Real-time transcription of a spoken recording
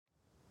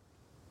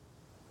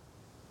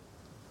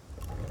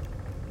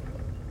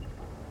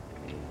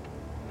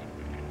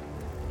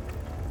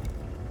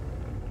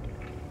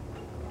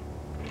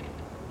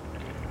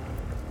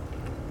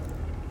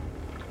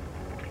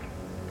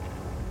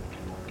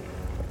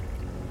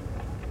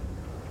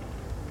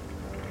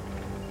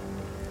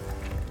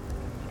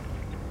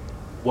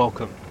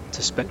Welcome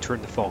to Spectre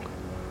in the Fog,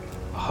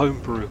 a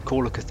homebrew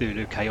Call of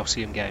Cthulhu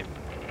Chaosium game.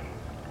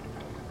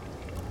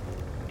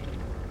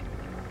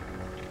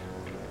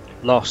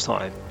 Last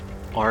time,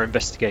 our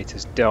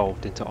investigators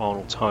delved into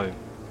Arnold's home,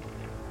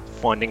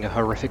 finding a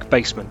horrific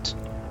basement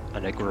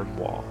and a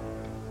grimoire.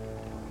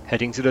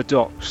 Heading to the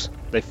docks,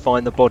 they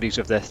find the bodies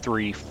of their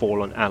three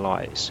fallen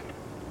allies,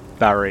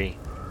 Barry,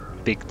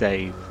 Big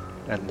Dave,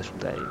 and Little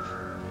Dave.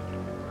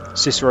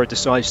 Cicero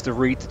decides to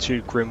read the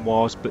two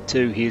grimoires, but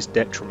to his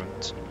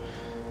detriment.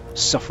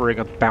 Suffering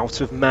a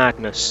bout of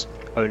madness,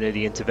 only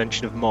the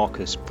intervention of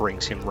Marcus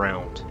brings him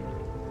round.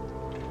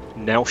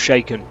 Now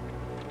shaken,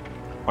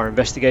 our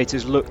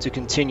investigators look to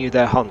continue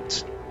their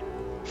hunt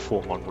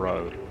for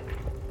Munroe.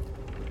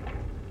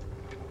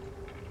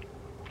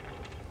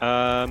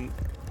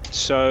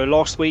 So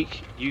last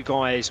week, you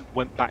guys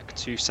went back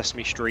to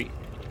Sesame Street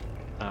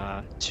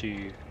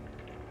to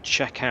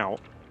check out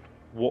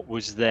what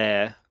was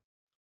there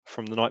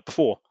from the night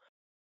before.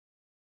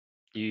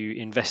 You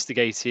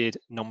investigated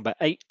number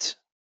 8,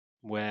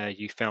 where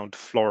you found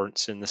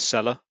Florence in the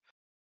cellar,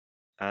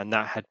 and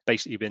that had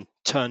basically been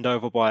turned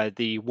over by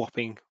the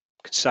whopping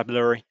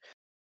constabulary.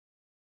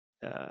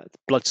 The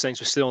bloodstains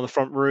were still on the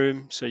front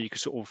room, so you could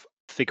sort of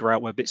figure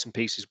out where bits and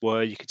pieces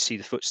were. You could see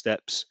the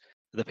footsteps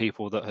of the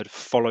people that had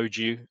followed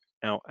you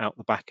out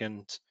the back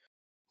and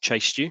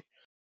chased you.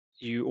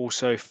 You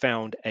also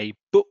found a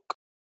book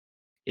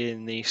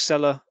in the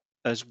cellar,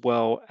 as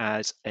well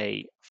as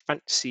a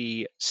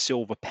fancy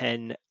silver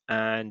pen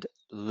and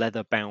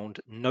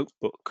leather-bound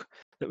notebook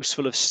that was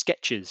full of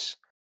sketches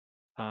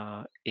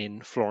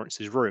in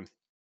Florence's room.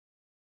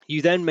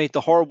 You then made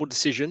the horrible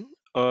decision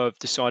of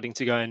deciding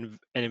to go and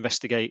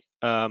investigate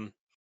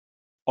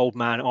old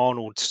man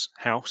Arnold's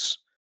house,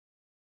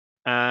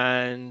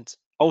 and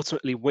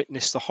ultimately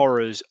witnessed the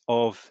horrors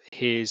of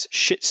his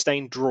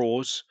shit-stained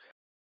drawers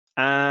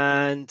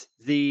and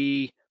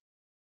the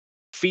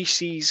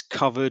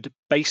feces-covered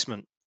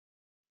basement,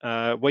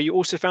 where you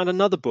also found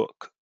another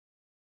book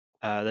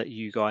that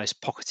you guys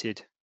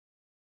pocketed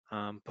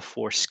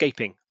before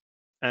escaping.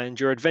 And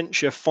your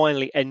adventure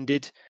finally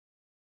ended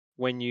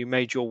when you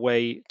made your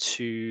way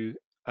to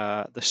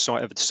the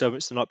site of the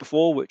disturbance the night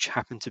before, which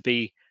happened to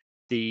be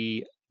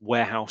the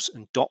warehouse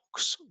and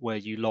docks where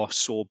you last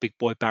saw Big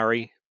Boy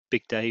Barry,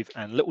 Big Dave,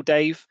 and Little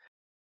Dave.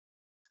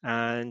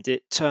 And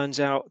it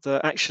turns out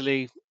that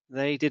actually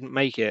they didn't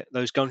make it.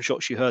 Those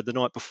gunshots you heard the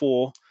night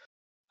before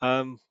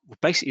were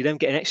basically them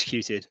getting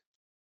executed.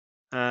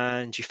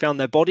 And you found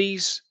their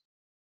bodies,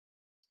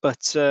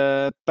 but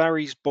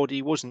Barry's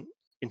body wasn't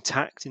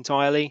intact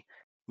entirely,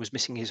 was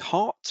missing his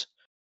heart.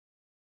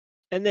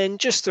 And then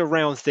just to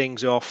round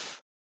things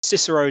off,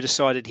 Cicero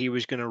decided he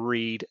was going to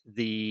read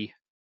the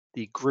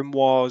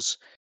grimoires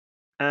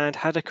and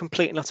had a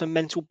complete and utter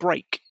mental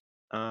break,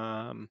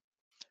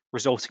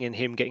 resulting in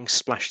him getting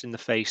splashed in the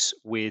face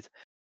with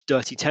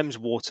dirty Thames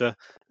water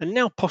and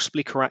now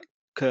possibly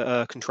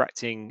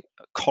contracting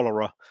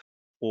cholera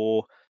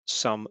or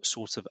some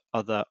sort of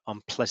other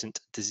unpleasant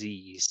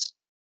disease.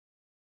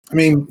 I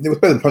mean, it was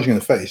better than punching in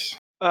the face.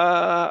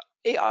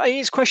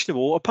 It's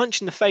questionable. A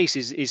punch in the face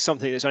is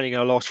something that's only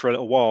going to last for a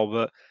little while,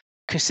 but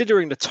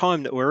considering the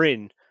time that we're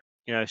in,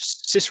 you know,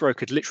 Cicero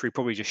could literally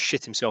probably just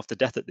shit himself to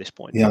death at this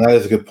point. Yeah, that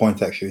is a good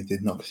point, actually.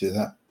 Did not consider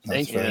that.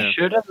 Think you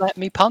should have let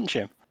me punch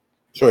him.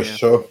 Sorry, Yeah.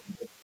 so.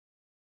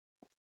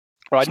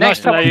 Right, It's next nice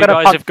to time know I'm you going to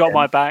guys punch have got him,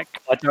 my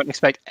back. I don't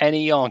expect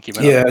any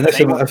argument. Yeah, I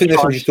think next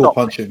time you still stop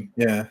punch him.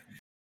 Yeah.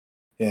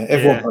 Yeah,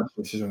 everyone Yeah.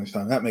 punches Cicero next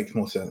time. That makes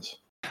more sense.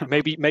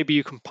 Maybe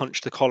you can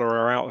punch the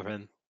cholera out of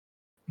him.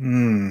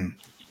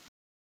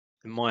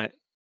 It might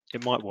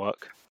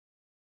work.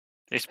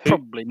 It's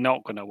probably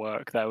not going to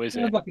work, though, is it?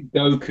 Sounds like a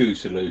Goku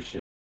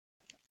solution.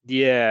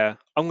 Yeah,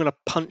 I'm going to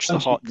punch the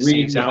Punch heart it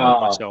disease really out of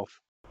hard.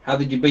 myself. How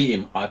did you beat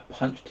him? I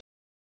punched him.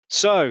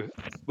 So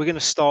we're going to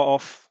start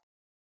off.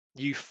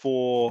 You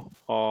four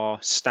are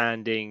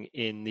standing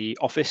in the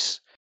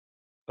office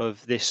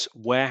of this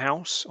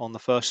warehouse on the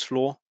first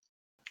floor.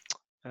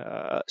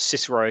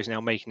 Cicero is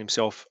now making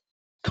himself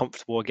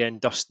comfortable again,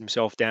 dusting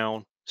himself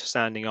down,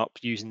 standing up,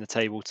 using the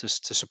table to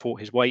support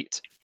his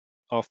weight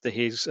after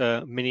his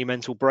mini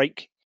mental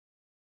break.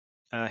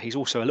 He's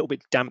also a little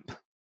bit damp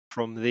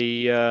from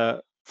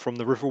the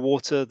river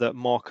water that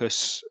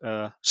Marcus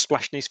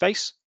splashed in his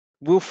face.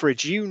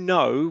 Wilfred, you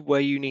know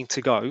where you need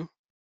to go.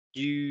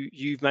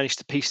 You've managed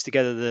to piece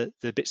together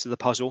the bits of the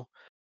puzzle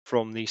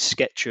from the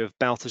sketch of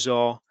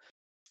Balthazar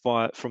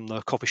from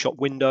the coffee shop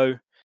window,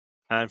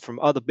 and from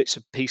other bits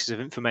and pieces of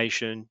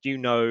information. You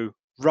know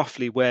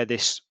roughly where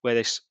this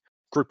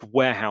group of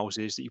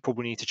warehouses that you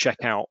probably need to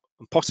check out,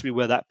 and possibly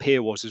where that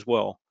pier was as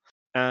well.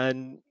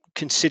 And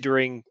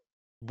considering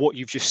what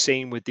you've just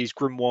seen with these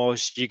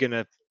grimoires,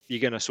 you're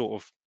gonna sort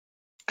of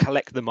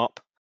collect them up,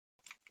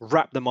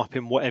 wrap them up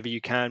in whatever you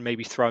can,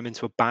 maybe throw them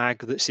into a bag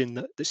that's in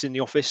the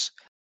office,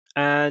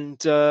 and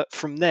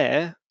from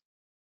there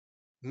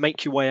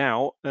make your way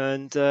out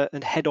and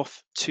head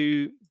off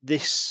to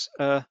this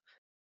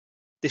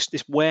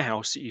this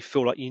warehouse that you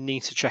feel like you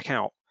need to check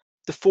out.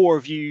 The four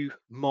of you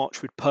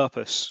march with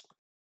purpose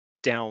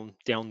down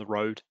the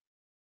road,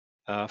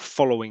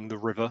 following the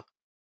river.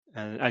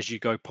 And as you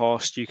go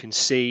past, you can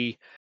see.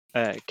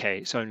 Okay,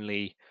 it's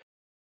only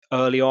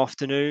early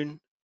afternoon,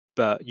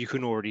 but you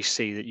can already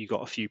see that you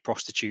got a few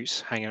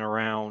prostitutes hanging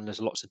around.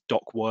 There's lots of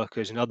dock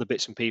workers and other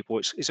bits and people.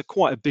 It's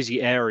quite a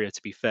busy area,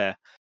 to be fair.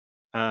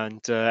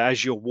 And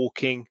as you're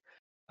walking,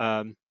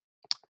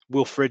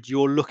 Wilfred,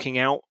 you're looking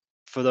out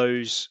for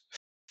those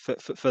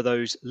for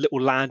those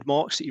little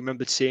landmarks that you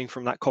remembered seeing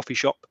from that coffee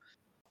shop.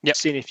 Yep.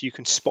 Seeing if you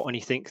can spot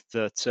anything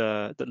that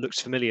that looks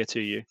familiar to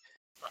you.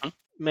 Mhm.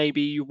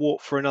 Maybe you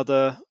walk for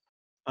another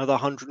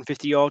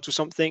 150 yards or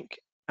something,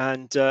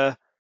 and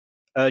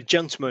a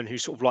gentleman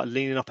who's sort of like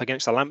leaning up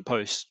against a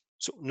lamppost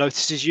sort of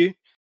notices you,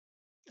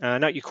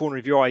 and out your corner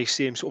of your eye, you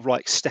see him sort of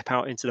like step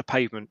out into the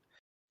pavement,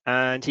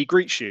 and he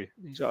greets you.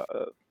 He's like,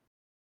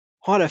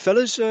 "Hi there,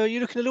 fellas. You're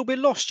looking a little bit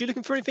lost. You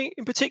looking for anything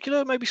in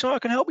particular? Maybe something I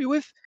can help you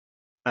with?"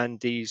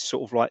 And he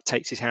sort of like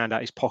takes his hand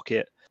out his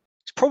pocket.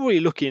 He's probably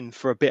looking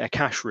for a bit of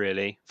cash,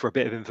 really, for a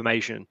bit of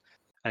information,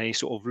 and he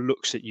sort of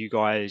looks at you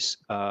guys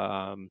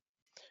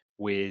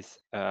with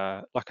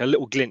like a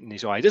little glint in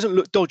his eye. He doesn't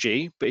look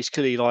dodgy, but he's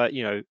clearly like,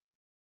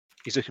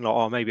 he's looking like,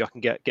 oh, maybe I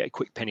can get a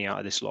quick penny out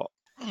of this lot.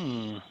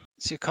 So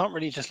you can't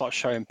really just like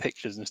show him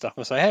pictures and stuff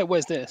and say, hey,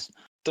 where's this?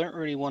 Don't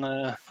really want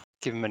to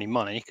give him any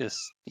money because,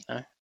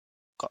 got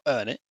to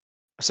earn it.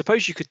 I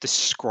suppose you could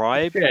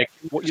describe Yeah,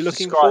 what you're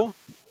looking describe-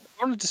 for.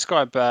 I want to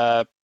describe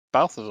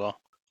Balthazar.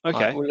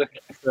 Okay. Like, we're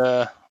looking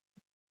for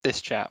this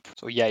chap,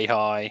 sort of yay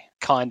high,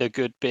 kind of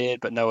good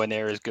beard, but nowhere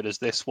near as good as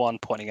this one,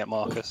 pointing at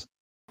Marcus.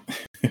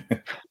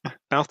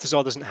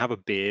 Balthazar doesn't have a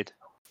beard.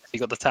 He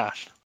got the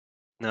tash.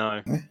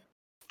 No.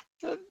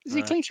 Is he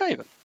No. clean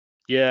shaven?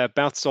 Yeah,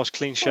 Balthazar's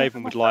clean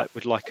shaven with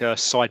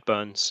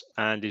sideburns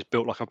and is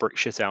built like a brick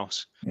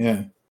shithouse.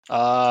 Yeah.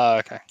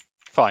 Okay.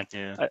 Fine.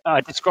 Yeah.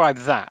 I describe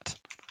that.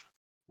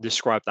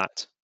 Describe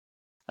that.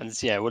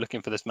 And yeah, we're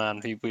looking for this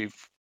man. We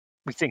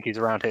think he's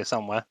around here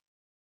somewhere,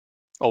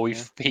 or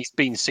he's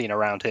been seen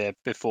around here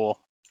before.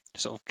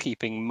 Sort of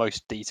keeping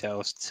most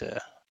details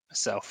to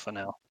myself for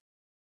now,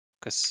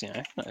 because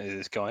I know who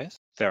this guy is.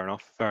 Fair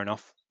enough. Fair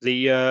enough.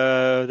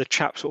 The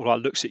chap sort of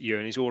like looks at you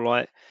and he's all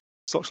like,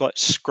 sort of like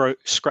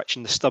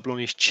scratching the stubble on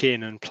his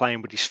chin and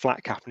playing with his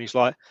flat cap, and he's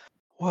like,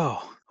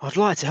 "Well, I'd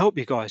like to help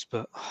you guys,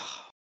 but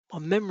my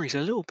memory's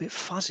a little bit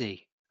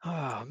fuzzy.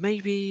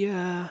 Maybe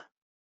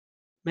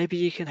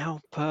you can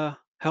help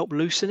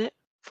loosen it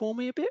for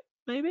me a bit,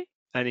 maybe."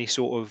 And he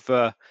sort of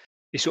like,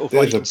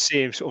 you can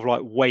see him sort of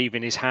like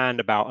waving his hand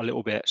about a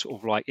little bit, sort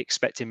of like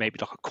expecting maybe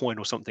like a coin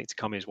or something to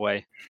come his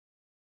way.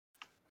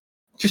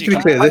 Just to be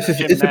clear,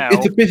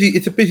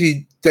 it's a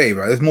busy day,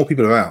 right? There's more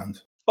people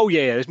around. Oh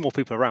yeah, there's more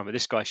people around, but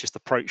this guy's just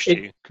approached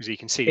you because he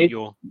can see that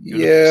you're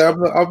Yeah,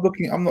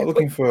 I'm not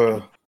looking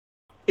for.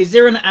 Is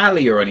there an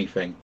alley or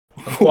anything?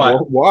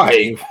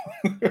 Why?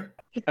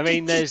 I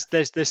mean, there's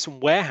some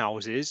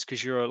warehouses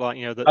because you're like,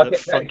 the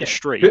front of the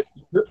street.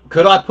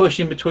 Could I push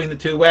him between the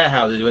two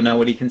warehouses where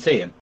nobody can see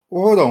him?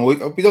 Well, hold on,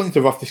 we don't need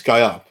to rough this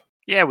guy up.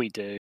 Yeah, we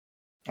do.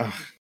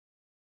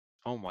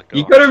 Oh my god!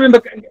 You got to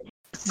remember,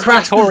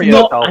 Crash is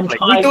not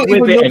We don't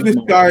even know if this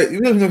guy. We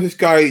don't know if this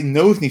guy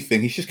knows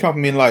anything. He's just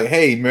coming in like,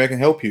 "Hey, maybe I can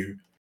help you."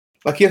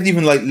 Like he hasn't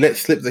even like let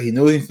slip that he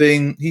knows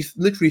anything. He's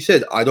literally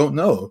said, "I don't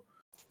know."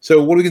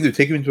 So what are we gonna do?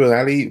 Take him into an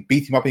alley,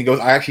 beat him up, and he goes,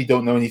 "I actually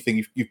don't know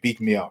anything. You've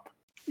beaten me up."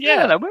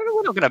 Yeah, no, we're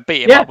not going to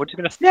beat him up. We're just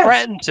going to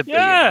threaten to beat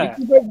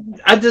him.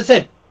 As I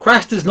said,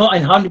 Crash is not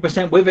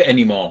 100% with it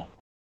anymore.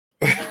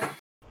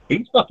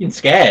 He's fucking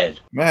scared.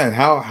 Man,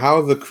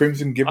 how the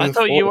Crimson Gibbons? I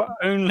thought you were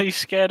only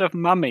scared of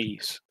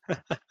mummies,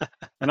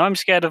 and I'm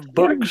scared of It's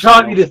books.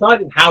 hardly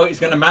decided how it's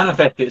going to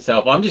manifest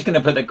itself. I'm just going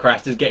to put that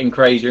Crash is getting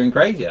crazier and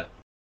crazier.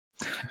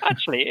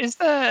 Actually, is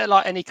there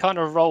like any kind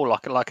of role,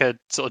 like a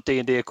sort of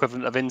D&D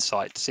equivalent of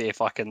insight, to see if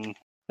I can?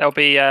 There'll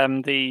be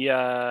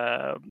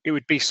It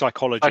would be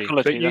psychology.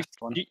 But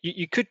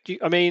you could.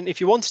 I mean,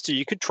 if you wanted to,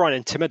 you could try and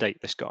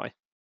intimidate this guy.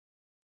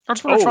 I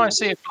just want to try and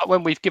see if, like,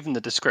 when we've given the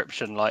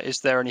description, like,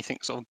 is there anything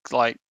sort of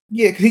like?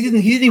 Yeah, because he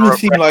didn't even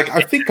seem like. I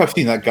think I've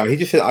seen that guy. He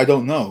just said, "I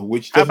don't know."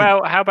 Which how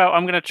about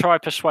I'm going to try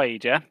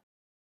persuade, yeah,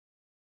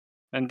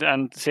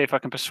 and see if I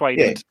can persuade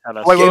him to tell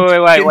us. Wait. He's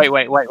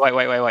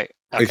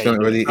done it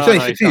already. He's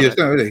done it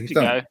already. He's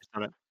done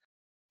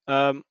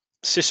it.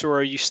 Cicero,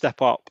 you step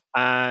up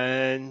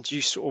and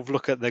you sort of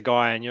look at the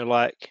guy and you're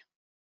like,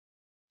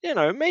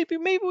 maybe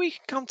we can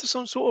come to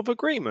some sort of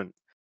agreement,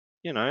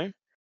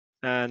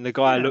 And the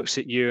guy looks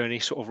at you and he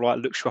sort of like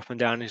looks you up and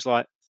down. And he's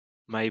like,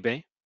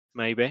 maybe.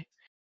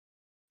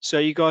 So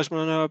you guys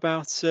want to know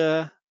about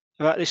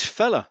this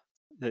fella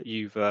that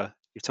you've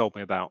told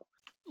me about?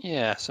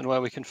 Yes, and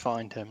where we can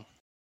find him.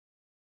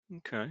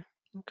 Okay.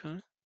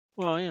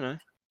 Well,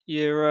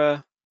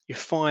 you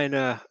find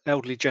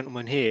elderly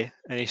gentleman here,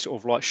 and he sort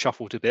of like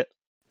shuffled a bit,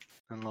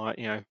 and like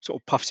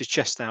sort of puffs his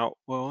chest out.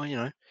 Well,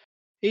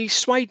 he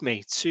swayed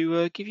me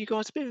to give you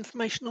guys a bit of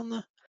information on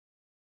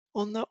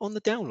the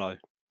down low,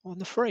 on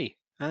the free.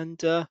 And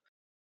tell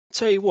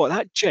you what,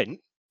 that gent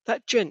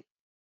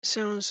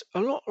sounds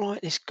a lot like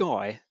this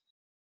guy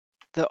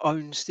that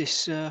owns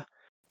this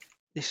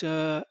this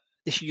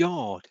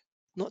yard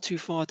not too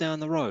far down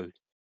the road.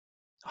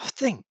 I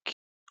think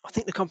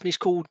the company's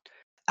called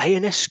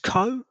A&S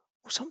Co.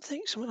 or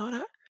something like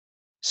that.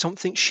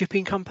 Something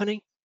shipping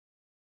company.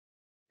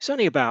 It's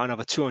only about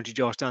another 200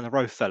 yards down the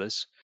road,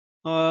 fellas.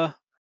 Go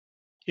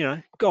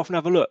off and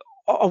have a look.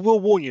 I will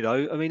warn you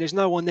though. I mean, there's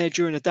no one there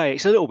during the day.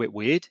 It's a little bit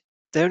weird.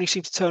 They only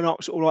seem to turn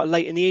up sort of like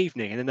late in the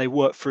evening, and then they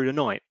work through the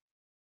night.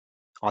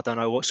 I don't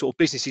know what sort of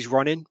business he's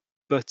running,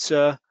 but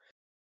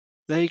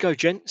there you go,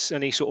 gents.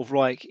 And he sort of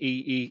like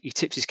he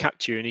tips his cap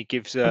to you, and he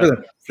gives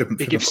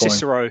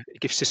Cicero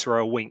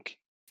a wink,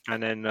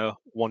 and then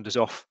wanders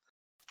off.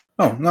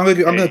 Oh, I'm gonna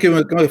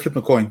flip him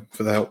a coin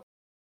for the help.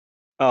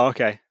 Oh,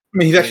 okay. I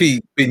mean, he's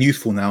actually been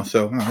useful now,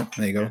 so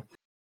there you go.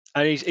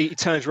 And he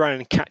turns around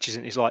and catches it,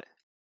 and he's like,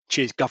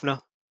 "Cheers, governor."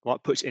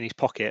 Like puts it in his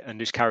pocket and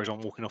just carries on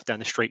walking off down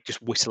the street,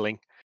 just whistling.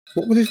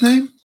 What was his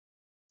name?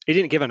 He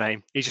didn't give a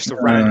name. He's just a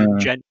random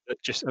gent.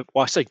 That just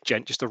I say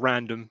gent, just a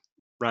random.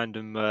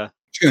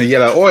 Just gonna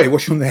yell out, "Oi,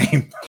 what's your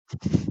name?"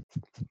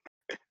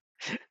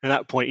 At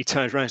that point, he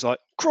turns around. He's like,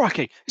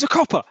 "Crikey, he's a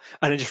copper!"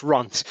 And then just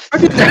runs.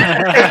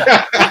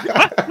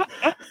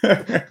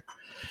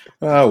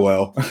 Oh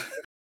well.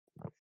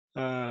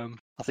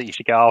 I think you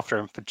should go after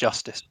him for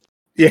justice.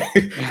 Yeah.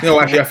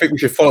 Actually, I think we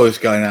should follow this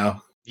guy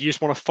now. You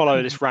just want to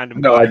follow this random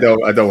No, guy?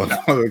 I don't want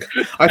to follow.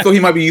 I thought he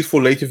might be useful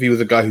later if he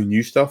was a guy who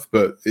knew stuff,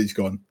 but he's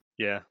gone.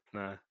 Yeah,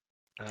 no.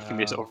 He can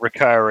be a sort of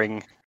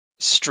recurring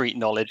street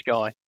knowledge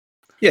guy.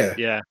 Yeah.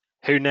 Yeah.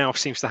 Who now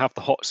seems to have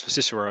the hots for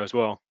Cicero as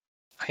well.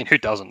 I mean, who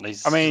doesn't?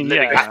 He's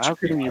How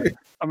can you?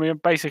 I mean,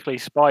 basically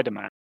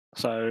Spider-Man.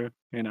 So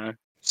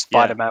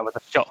Spider-Man with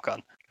a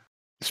shotgun.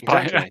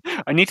 Exactly.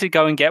 I need to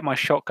go and get my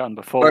shotgun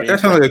before. That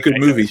sounds like a good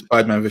movie,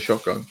 Spider-Man with a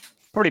shotgun.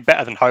 Probably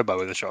better than Hobo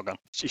with a shotgun.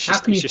 How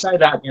can you say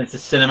that against a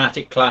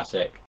cinematic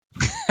classic?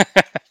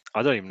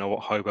 I don't even know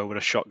what Hobo with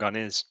a shotgun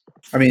is.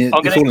 I mean,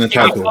 it's all in the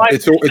title.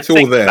 It's all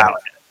there.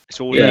 It's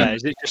all there.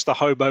 Is it just a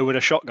hobo with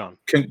a shotgun?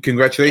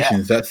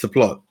 Congratulations, that's the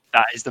plot.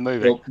 That is the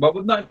movie.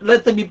 Well, no,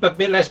 let's be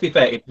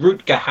fair. It's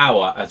Rutger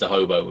Hauer as a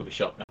hobo with a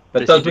shotgun.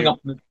 But does bring up.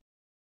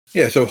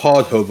 Yeah, so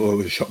hard hobo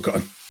with a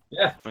shotgun.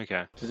 Yeah.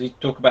 Okay. Does he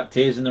talk about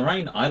Tears in the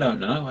Rain? I don't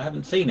know. I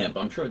haven't seen it, but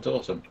I'm sure it's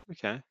awesome.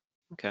 Okay.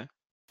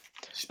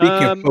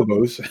 Speaking of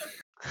hobos.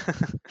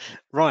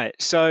 Right.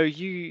 So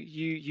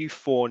you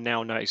four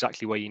now know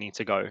exactly where you need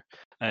to go,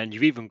 and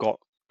you've even got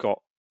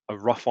a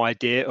rough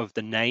idea of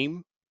the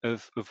name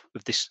of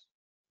this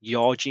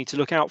yard you need to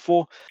look out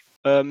for.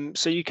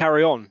 So you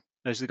carry on,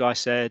 as the guy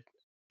said,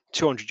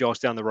 200 yards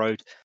down the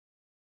road,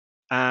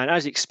 and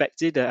as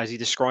expected, as he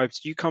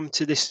described, you come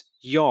to this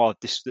yard.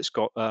 That's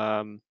got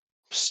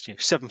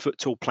 7 foot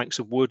tall planks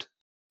of wood,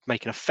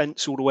 making a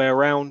fence all the way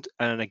around,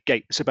 and a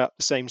gate that's about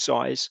the same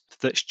size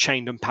that's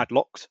chained and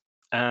padlocked.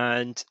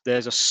 And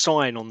there's a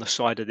sign on the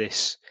side of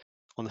this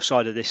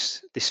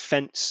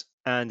fence,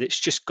 and it's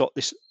just got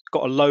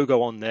a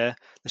logo on there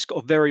that's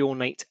got a very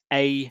ornate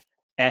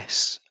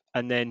A.S.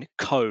 and then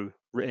Co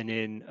written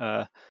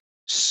in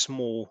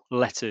small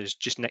letters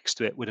just next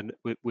to it with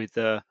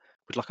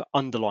like an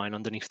underline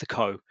underneath the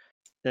Co.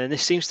 And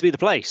this seems to be the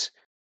place.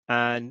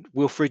 And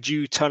Wilfred,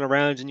 you turn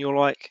around and you're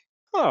like,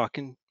 "Oh, I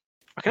can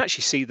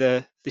actually see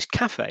this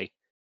cafe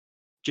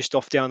just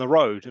off down the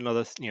road,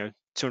 another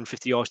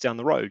 250 yards down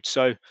the road.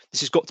 So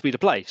this has got to be the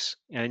place."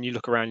 And you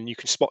look around and you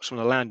can spot some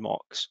of the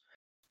landmarks.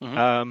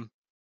 Mm-hmm.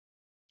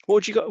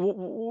 What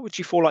would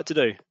you four like to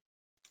do?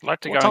 I'd like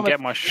to go and get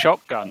my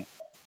shotgun.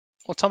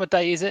 What time of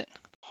day is it?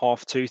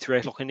 2:30, 3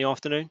 o'clock in the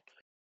afternoon.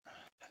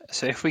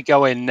 So if we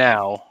go in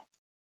now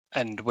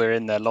and we're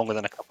in there longer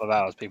than a couple of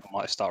hours, people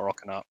might start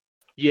rocking up.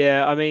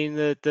 Yeah, I mean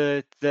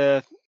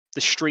the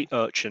street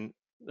urchin,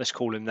 let's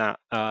call him that,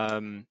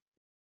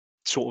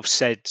 sort of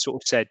said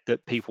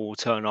that people will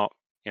turn up,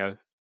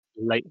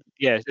 late.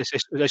 Yeah,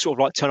 they sort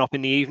of like turn up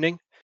in the evening.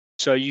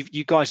 So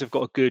you guys have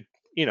got a good,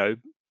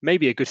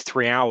 maybe a good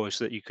 3 hours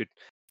that you could,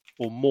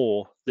 or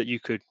more, that you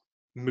could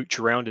mooch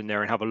around in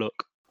there and have a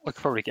look. We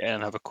could probably get in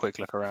and have a quick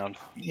look around.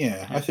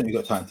 Yeah, I think we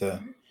got time to.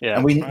 Yeah,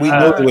 and we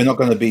know that we're not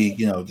going to be,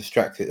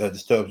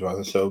 disturbed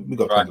rather. So we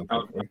got time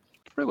to.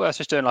 Probably worth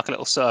just doing like a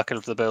little circle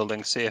of the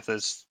building, see if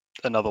there's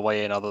another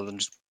way in other than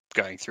just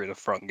going through the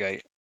front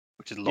gate,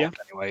 which is locked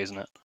anyway, isn't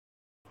it?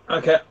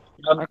 Okay.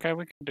 Okay,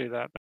 we can do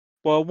that.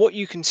 Well, what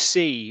you can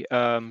see,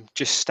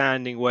 just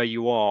standing where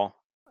you are,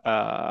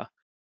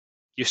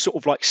 you're sort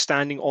of like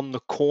standing on the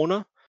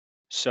corner.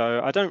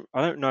 So I don't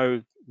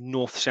know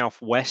north,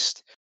 south,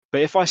 west,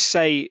 but if I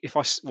say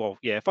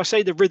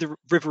the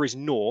river is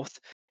north,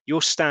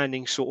 you're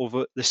standing sort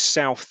of at the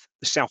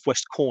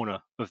southwest corner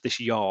of this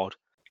yard,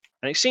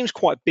 and it seems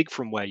quite big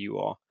from where you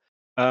are.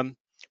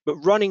 But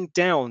running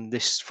down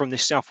from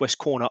this southwest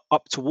corner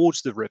up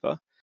towards the river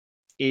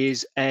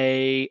is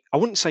I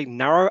wouldn't say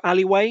narrow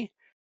alleyway,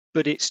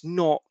 but it's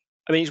not.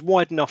 I mean, it's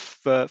wide enough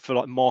for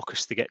like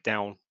Marcus to get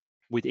down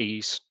with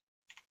ease.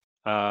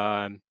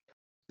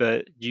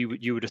 But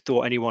you would have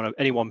thought anyone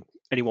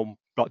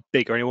like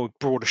bigger, anyone with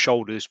broader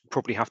shoulders would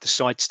probably have to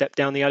sidestep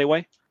down the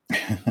alleyway.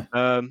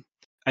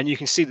 And you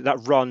can see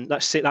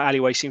that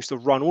alleyway seems to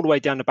run all the way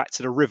down the back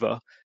to the river,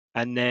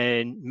 and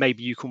then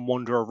maybe you can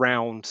wander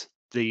around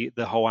the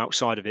whole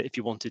outside of it if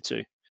you wanted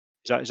to.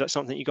 Is that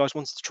something you guys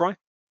wanted to try?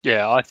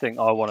 Yeah, I think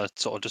I want to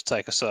sort of just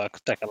take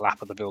a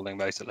lap of the building,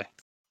 basically.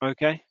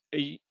 Okay.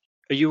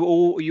 Are you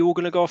all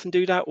going to go off and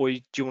do that, or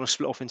do you want to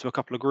split off into a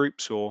couple of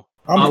groups? Or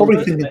I'm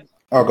probably thinking.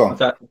 Oh, go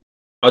on.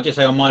 I'll just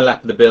say on my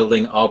lap of the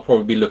building, I'll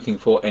probably be looking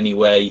for any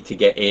way to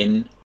get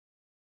in,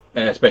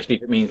 especially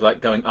if it means like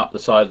going up the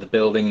side of the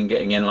building and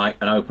getting in like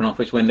an open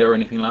office window or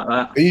anything like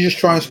that. Are you just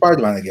trying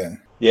Spider-Man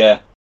again? Yeah.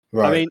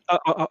 Right. I mean,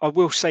 I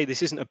will say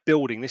this isn't a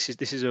building. This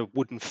is a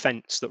wooden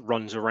fence that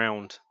runs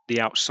around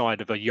the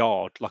outside of a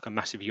yard, like a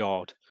massissive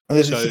yard. And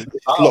this is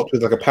locked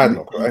with like a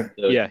padlock, right?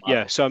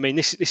 Yeah. So I mean,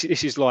 this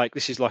is like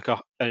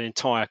an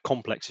entire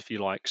complex, if you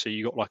like. So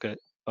you got like a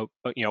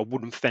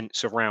wooden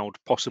fence around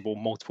possible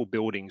multiple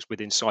buildings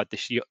within inside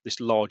this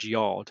large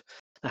yard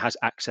that has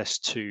access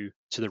to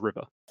the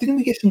river. Didn't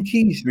we get some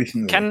keys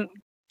recently?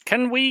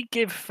 Can we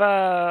give?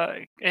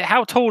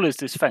 How tall is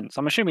this fence?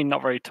 I'm assuming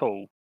not very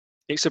tall.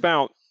 It's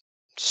about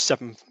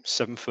 7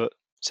 foot.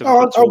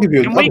 I'll give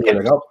you a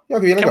leg up. I'll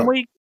give you a leg up.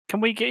 Can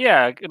we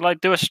get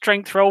like do a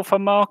strength roll for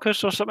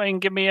Marcus or something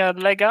and give me a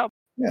leg up?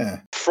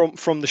 Yeah.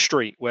 From the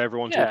street where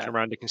everyone's walking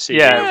around, they can see.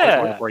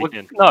 Yeah.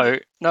 No.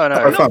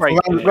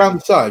 Round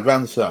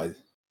the side.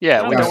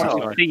 Yeah, we don't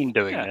want to be seen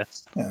doing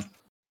this. Yeah.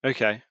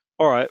 Okay.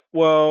 All right.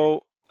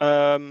 Well,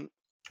 in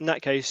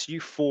that case,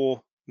 you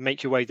four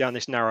make your way down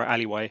this narrow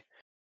alleyway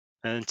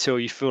until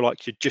you feel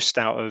like you're just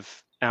out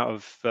of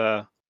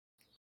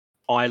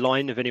eye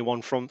line of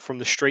anyone from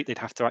the street. They'd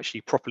have to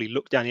actually properly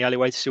look down the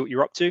alleyway to see what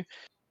you're up to.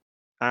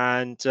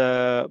 And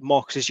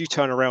Marcus, as you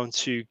turn around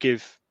to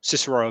give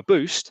Cicero a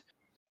boost,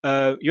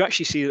 you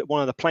actually see that one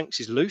of the planks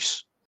is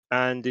loose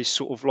and is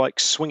sort of like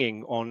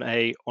swinging on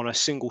a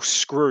single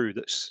screw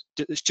that's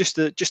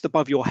just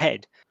above your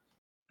head.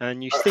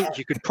 And you think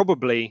you could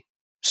probably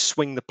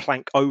swing the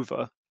plank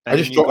over.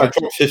 I drop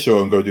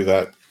Cicero and go do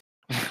that.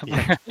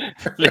 Yeah.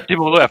 Lift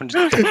him all the way up and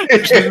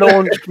just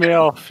launched me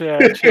off.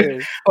 Yeah,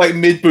 cheers. Like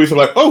mid boost, I'm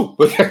like, oh,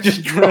 but I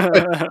just dropped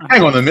it.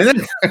 Hang on a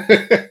minute.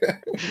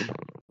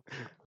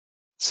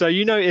 So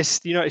you notice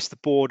the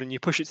board and you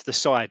push it to the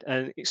side,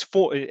 and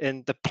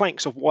and the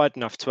planks are wide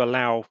enough to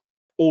allow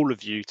all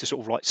of you to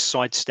sort of like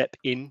sidestep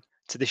in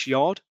to this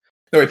yard.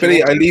 No,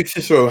 Billy, I leave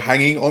Cicero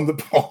hanging on the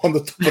top of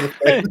the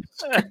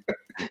fence.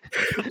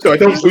 So I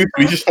don't boost him,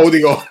 he's just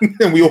holding on,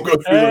 and we all go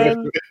through the rest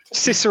of it.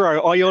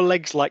 Cicero, are your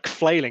legs like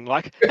flailing?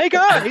 Like, hey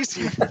guys!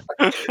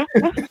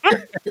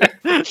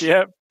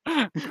 Yep,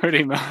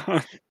 pretty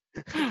much.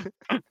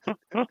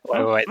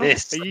 Wait,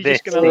 this. Are you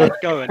just going to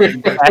let go and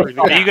then go through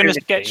the Are you going to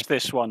sketch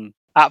this one?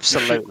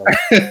 Absolutely.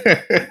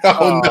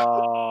 Oh,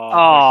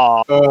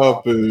 no.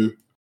 Oh, boo.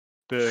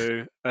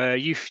 Boo.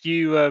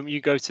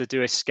 You go to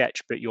do a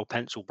sketch, but your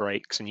pencil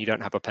breaks and you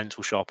don't have a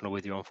pencil sharpener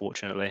with you,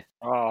 unfortunately.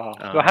 Do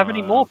I have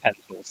any more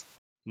pencils?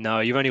 No,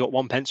 you've only got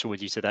one pencil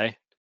with you today.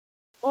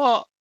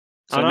 What?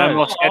 So no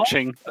more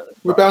sketching.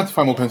 We're bound to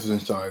find more pencils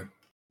inside.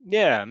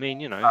 Yeah, I mean,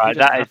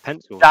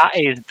 that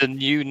is the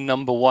new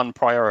 #1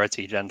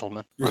 priority,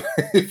 gentlemen.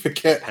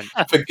 forget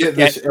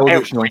this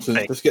eldritch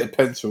nonsense. Let's get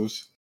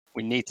pencils.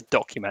 We need to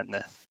document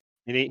this.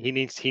 He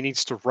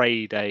needs to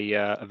raid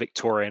a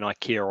Victorian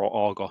IKEA or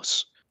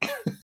Argos.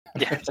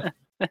 Yes.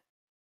 Right,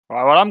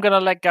 well, I'm going to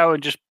let go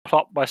and just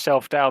plop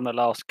myself down the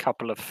last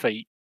couple of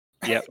feet.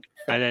 Yep.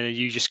 And then are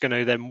you just going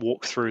to then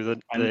walk through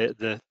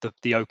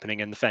the opening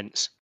in the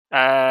fence?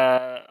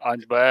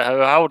 Hold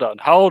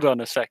on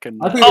a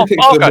second. I think it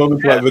takes the moment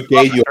to like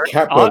regain your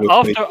cap.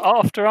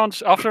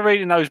 After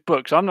reading those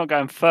books, I'm not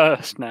going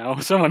first now.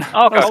 Someone. They've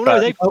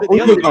already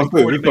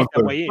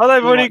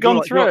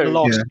gone through.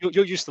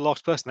 You're just the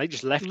last person. They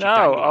just left.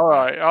 No, all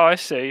right. Oh, I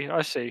see.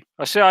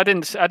 I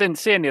didn't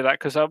see any of that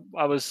because I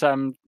was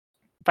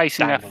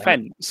facing a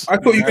fence. I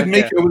thought you could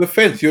make it over the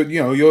fence. You're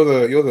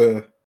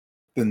the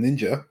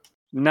ninja.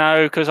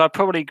 No, because I'd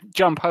probably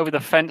jump over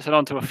the fence and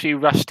onto a few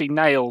rusty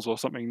nails or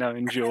something,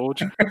 knowing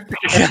George.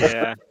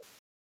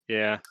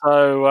 Yeah.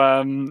 So,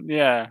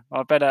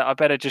 I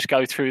better just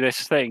go through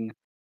this thing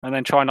and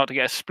then try not to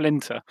get a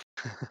splinter.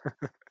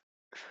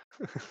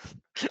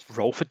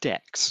 Roll for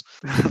dex.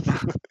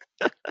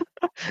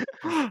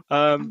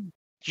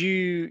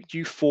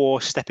 You four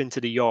step into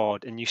the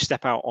yard and you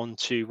step out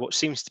onto what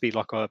seems to be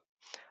like I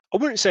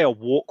wouldn't say a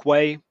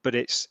walkway, but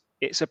it's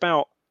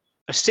about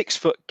a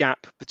 6-foot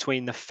gap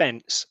between the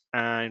fence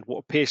and what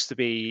appears to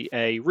be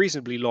a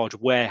reasonably large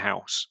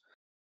warehouse.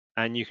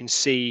 And you can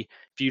see,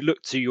 if you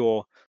look to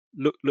your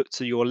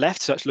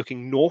left, so that's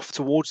looking north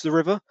towards the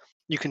river,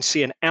 you can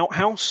see an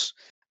outhouse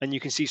and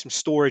you can see some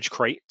storage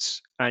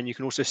crates, and you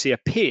can also see a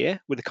pier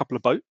with a couple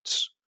of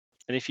boats.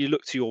 And if you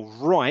look to your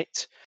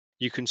right,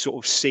 you can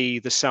sort of see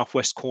the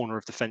southwest corner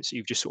of the fence that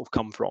you've just sort of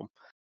come from.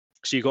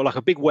 So you've got like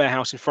a big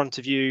warehouse in front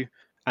of you,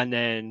 and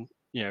then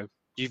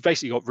you've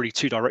basically got really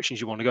two directions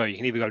you want to go. You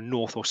can either go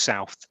north or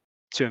south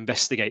to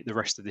investigate the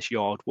rest of this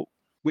yard.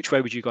 Which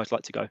way would you guys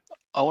like to go?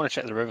 I want to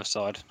check the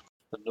riverside,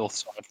 the north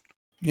side.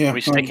 Yeah. Are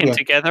we sticking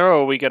together or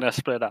are we going to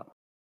split up?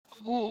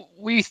 Well,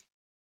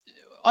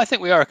 I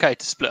think we are okay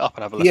to split up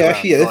and have a look. Yeah, around.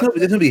 actually, yeah.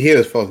 There's nobody here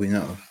as far as we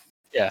know.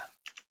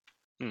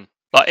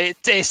 Like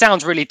it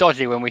sounds really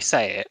dodgy when we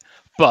say it,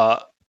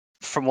 but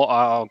from what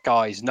our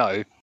guys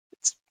know,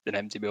 it's an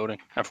empty building,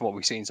 and from what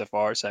we've seen so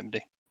far, it's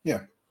empty. Yeah.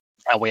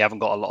 And we haven't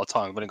got a lot of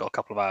time. We've only got a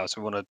couple of hours. So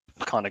we want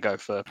to kind of go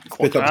for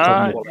Split up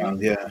quantum. the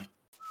around, yeah.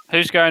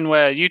 Who's going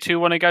where? You two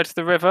want to go to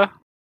the river?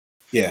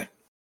 Yeah.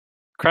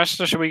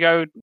 Cresta, should we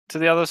go to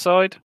the other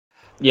side?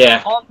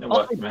 Yeah. Aren't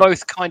they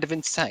both kind of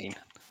insane?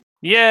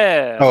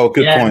 Yeah. Oh,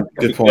 good Yeah, point. that'd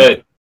Good be point.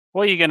 good.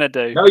 What are you gonna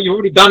do? No, you've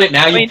already done it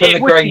now. You've put the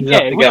grains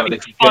up together.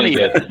 This is funny.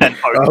 good.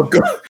 Oh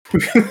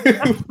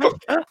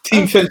god.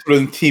 Team Sensible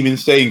and Team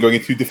Insane going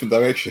in two different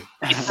directions.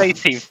 You say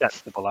team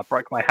sensible. I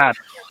broke my hand.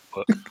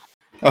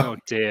 Oh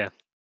dear.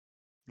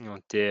 Oh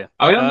dear.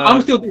 I mean,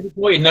 I'm still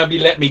disappointed nobody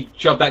let me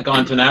shove that guy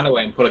into an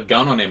alleyway and put a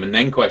gun on him and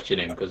then question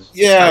him. Because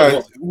Yeah,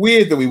 it's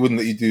weird that we wouldn't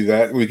let you do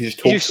that. We could just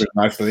talk to him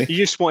nicely. You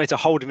just wanted to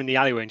hold him in the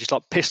alleyway and just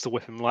like pistol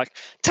whip him, like,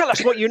 tell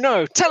us what you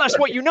know. Tell us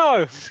what you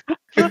know.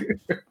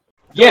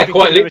 yeah,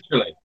 quite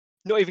literally.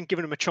 Not even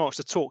giving him a chance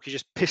to talk. You're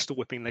just pistol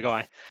whipping the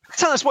guy.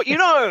 Tell us what you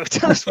know.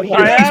 Tell us what you know.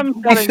 I am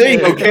He's telling saying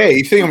you. okay.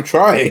 He's saying I'm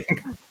trying.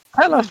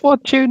 Tell us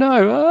what you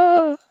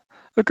know.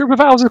 A group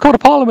of owls is called a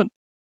parliament.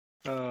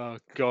 Oh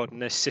god, and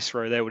there's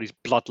Cicero there with his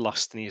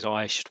bloodlust in his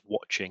eyes, just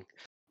watching.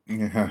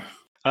 Yeah.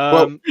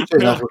 Um,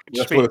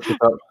 That's what it's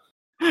about.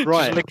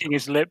 right. Just licking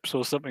his lips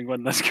or something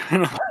when that's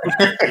going on.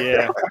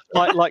 Yeah,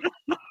 like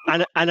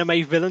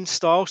anime villain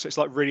style. So it's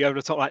like really over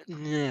the top, like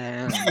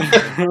yeah.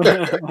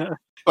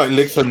 Like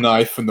licks a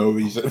knife for no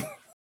reason.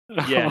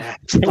 Yeah.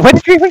 When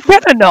did you even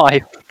get a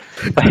knife?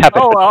 I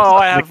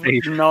have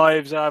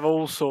knives. I have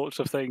all sorts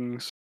of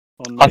things.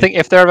 On I me. think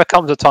if there ever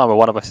comes a time where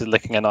one of us is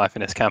licking a knife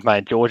in this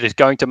campaign, George is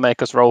going to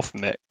make us roll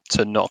from it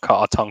to not cut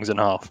our tongues in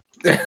half.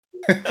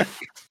 I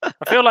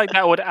feel like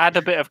that would add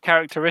a bit of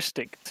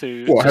characteristic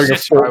to Having a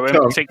Cicero forked in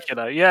tongue?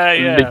 particular.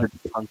 Yeah.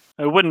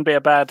 It wouldn't be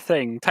a bad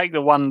thing. Take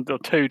the 1 or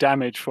 2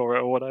 damage for it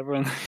or whatever.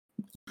 And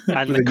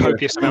the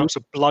copious amounts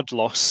of blood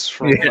loss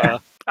from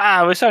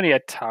It's only a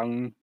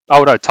tongue.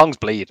 Oh no, tongues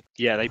bleed.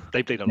 they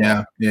bleed a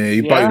lot. Yeah.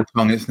 You bite your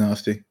tongue, it's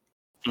nasty.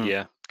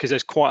 Yeah, because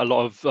there's quite a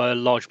lot of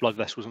large blood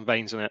vessels and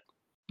veins in it.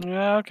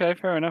 Yeah, okay,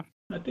 fair enough.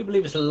 I do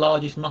believe it's the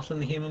largest muscle in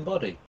the human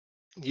body.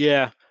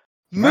 Yeah.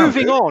 Wow.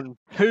 Moving on.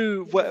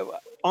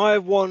 I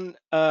want.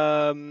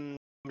 I'm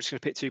just going to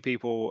pick 2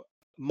 people.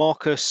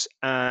 Marcus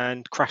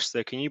and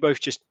Crasta. Can you both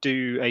just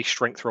do a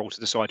strength roll to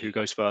decide who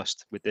goes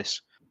first with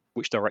this?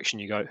 Which direction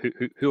you go?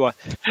 Who are?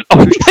 Oh,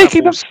 who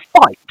taking a travels-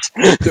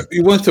 fight.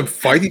 You want us to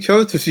fight each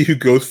other to see who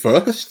goes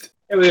first?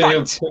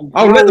 Fight.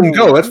 I'll let them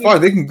go. That's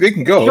fine. They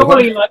can go.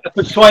 Surely, like a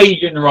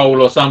persuasion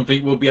roll or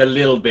something will be a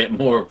little bit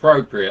more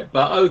appropriate.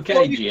 But okay,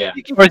 Well, yeah.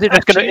 Or is it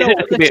just going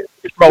to be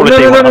roll No, a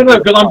D100? no,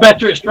 because I'm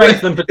better at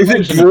strength than Is it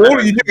persuasion. draw?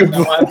 You do a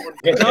No, I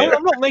wouldn't get No, it.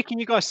 I'm not making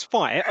you guys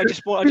fight. I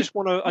just want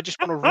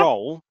to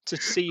roll to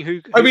see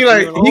who. I mean,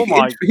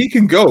 like he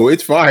can go.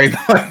 It's fine.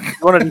 You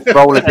want to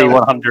roll a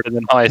D100 and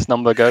then highest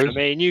number goes? I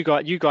mean, you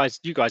guys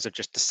have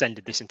just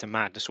descended this into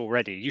madness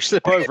already. You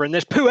slip over and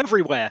there's poo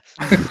everywhere.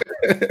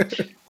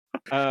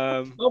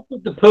 Stop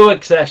with the poo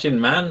accession,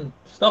 man.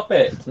 Stop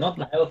it. It's not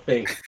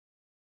healthy.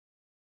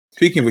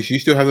 Speaking of which, you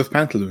still have those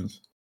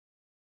pantaloons.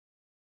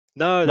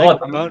 No, No, they I got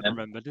don't burnt, know.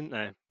 remember, didn't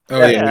they?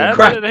 Oh Yeah,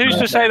 crap. but who's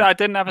to say that I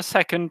didn't have a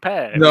second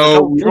pair?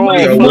 No, It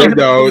was a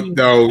no,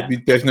 draw. no.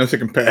 There's no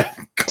second pair.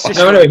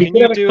 No, he Can can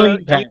you have a do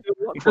clean pair. can you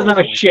do a He doesn't have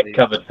roll a for shit me, please?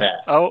 covered pair.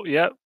 Oh,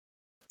 yep.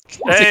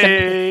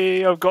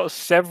 Hey, I've got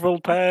several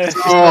pairs.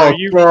 Oh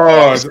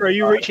God! Cicero,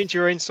 you reach into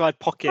your inside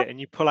pocket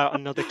and you pull out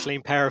another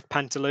clean pair of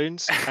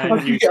pantaloons, How and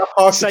do you you, get a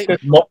heart Say-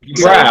 attack? Mop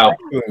your brow.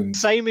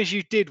 same as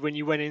you did when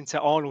you went into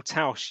Arnold's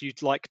house,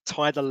 you'd like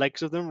tie the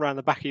legs of them around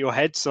the back of your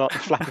head so like, the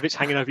flap of it's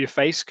hanging over your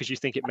face because you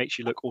think it makes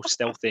you look all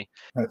stealthy.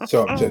 That's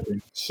so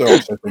upsetting. So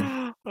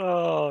upsetting.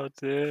 Oh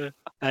dear.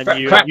 And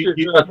Cratchit's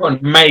an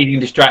amazing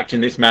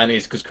distraction this man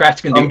is, because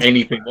Cratch can do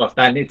anything while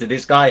standing to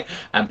this guy,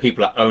 and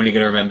people are only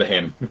going to remember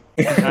him.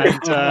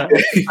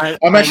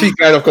 I'm actually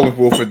glad I've gone with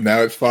Wolford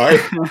now. It's fine.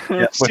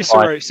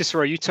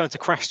 Cicero, you turn to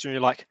Craster and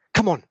you're like,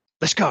 "Come on,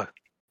 let's go!"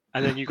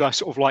 And then you guys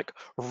sort of like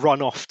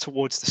run off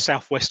towards the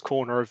southwest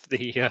corner of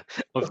the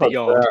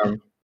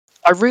yard.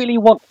 I really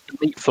want the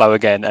meat flow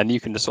again, and you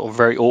can just sort of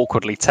very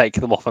awkwardly take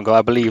them off and go,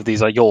 I believe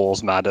these are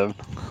yours, madam.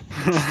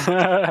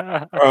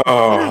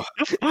 Oh,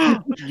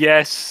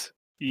 Yes,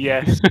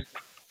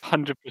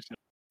 100%.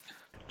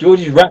 George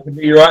is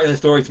rapidly writing the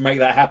story to make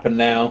that happen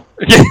now.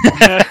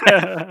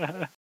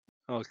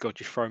 Oh god,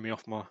 you throw me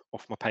off my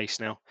pace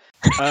now.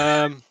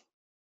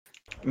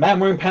 Man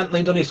wearing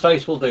pantaloons on his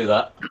face will do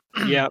that.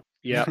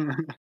 Yeah.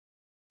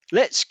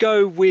 Let's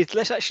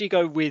actually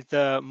go with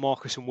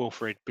Marcus and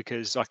Wilfred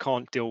because I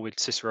can't deal with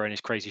Cicero and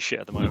his crazy shit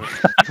at the moment.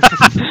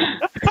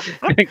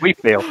 I think we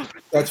feel.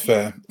 that's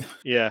fair.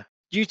 Yeah,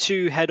 you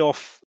two head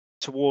off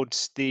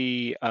towards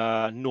the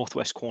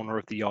northwest corner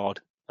of the yard,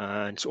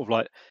 and sort of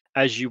like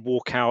as you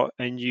walk out,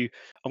 and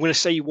I'm going to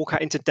say you walk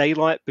out into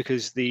daylight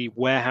because the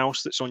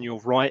warehouse that's on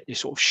your right is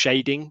sort of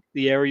shading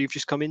the area you've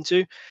just come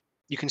into.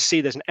 You can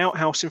see there's an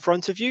outhouse in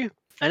front of you,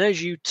 And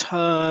as you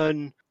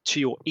turn to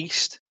your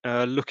east,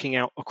 looking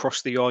out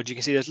across the yard, you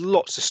can see there's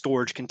lots of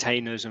storage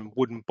containers and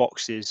wooden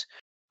boxes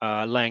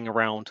laying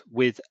around,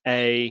 with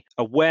a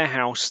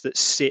warehouse that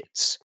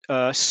sits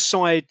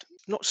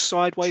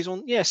sideways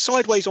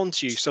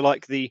onto you. So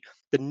like the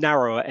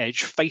narrower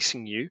edge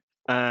facing you,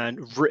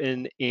 and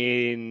written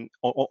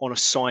on a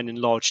sign in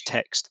large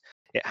text,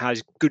 it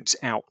has goods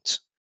out,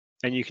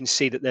 and you can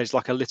see that there's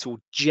like a little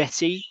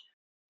jetty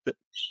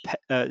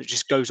that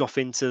just goes off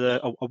into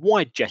a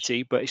wide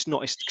jetty, but it's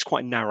not. It's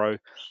quite narrow.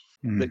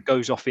 That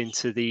goes off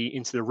into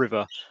the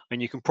river,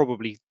 and you can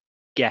probably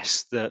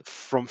guess that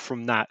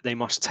from that they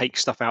must take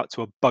stuff out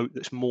to a boat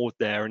that's moored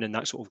there, and then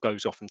that sort of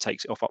goes off and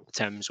takes it off up the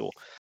Thames, or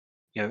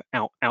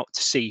out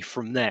to sea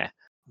from there.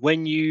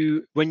 When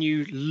you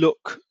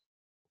look,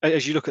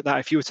 as you look at that,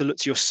 if you were to look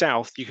to your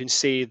south, you can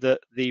see that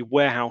the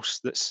warehouse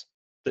that's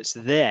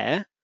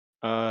there,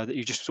 that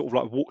you just sort of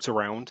like walked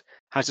around,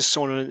 has a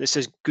sign on it that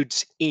says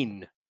 "Goods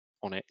In"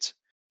 on it.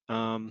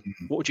 What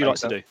would you like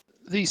to do?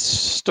 These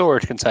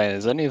storage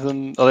containers, any of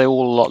them, are they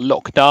all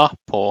locked up,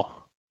 or?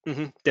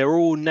 They're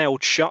all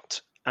nailed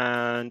shut,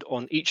 and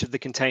on each of the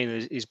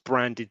containers is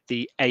branded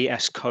the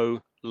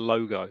ASCO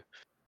logo.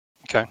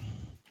 Okay.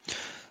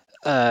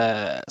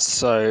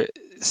 So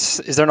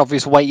is there an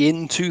obvious way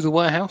into the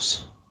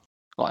warehouse?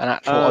 Like an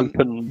actual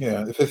open...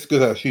 Yeah, if it's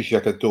good, that's usually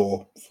like a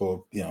door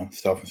for,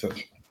 stuff and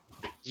such.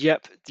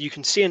 Yep, you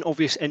can see an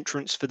obvious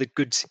entrance for the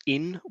goods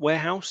in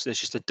warehouse. There's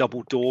just a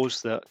double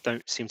doors that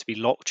don't seem to be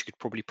locked. You could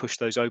probably push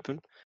those open.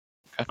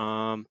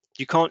 Okay.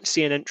 You can't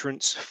see an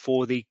entrance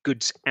for the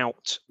goods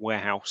out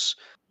warehouse,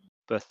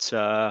 but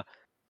I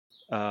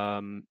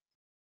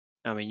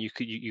mean,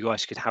 you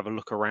guys could have a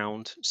look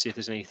around, see if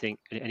there's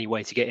any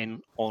way to get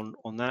in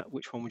on that.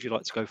 Which one would you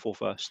like to go for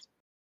first?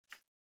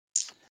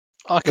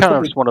 I kind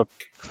of just want to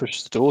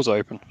push the doors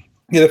open.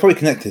 Yeah, they're probably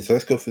connected, so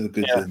let's go for the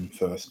goods in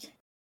first.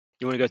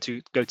 You want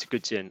to go to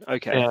goods in?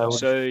 Okay. Yeah,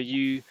 so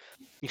you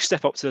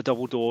step up to the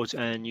double doors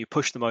and you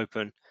push them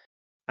open,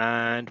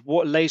 and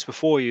what lays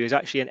before you is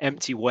actually an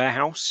empty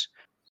warehouse.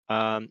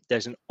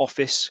 There's an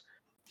office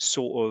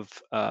sort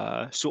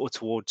of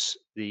towards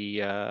the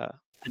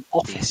an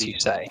office, you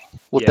say?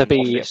 Would there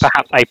be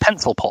perhaps a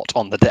pencil pot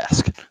on the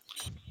desk?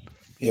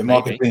 Yeah,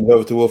 Marcus leans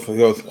over to Wolf and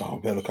goes, "Oh,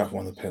 better look out for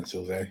one of the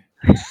pencils, eh?"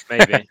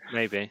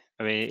 Maybe.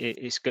 I mean,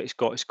 it's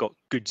got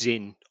goods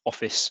in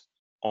office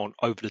on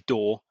over the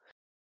door.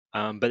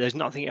 But there's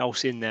nothing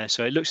else in there,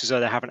 so it looks as though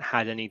they haven't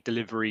had any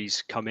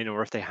deliveries come in,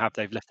 or if they have,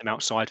 they've left them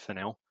outside for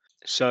now.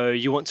 So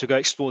you want to go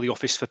explore the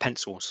office for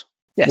pencils?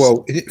 Yes.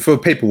 Well, for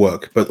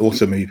paperwork, but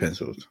also maybe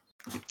pencils.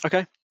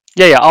 Okay.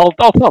 Yeah. I'll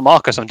tell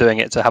Marcus I'm doing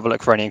it to have a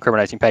look for any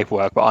incriminating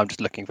paperwork, but I'm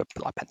just looking for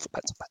like pencil.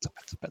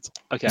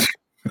 Okay.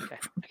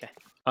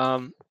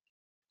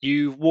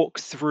 You walk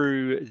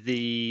through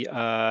the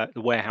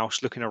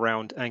warehouse, looking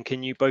around, and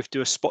can you both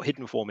do a spot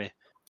hidden for me?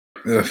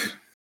 Ugh.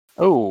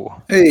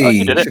 Oh, hey,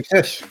 you did it.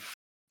 Success.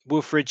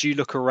 Wilfred, you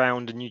look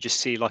around and you just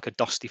see like a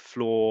dusty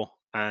floor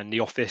and the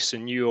office,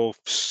 and you're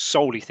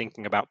solely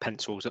thinking about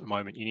pencils at the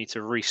moment. You need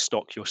to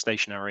restock your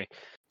stationery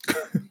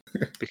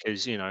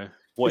because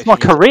it's my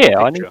career.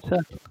 I need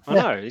to. I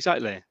know,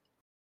 exactly.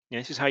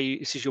 Yeah,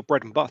 this is your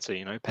bread and butter.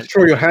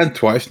 Destroy your hand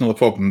twice, not a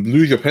problem.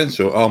 Lose your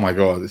pencil. Oh my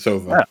god, it's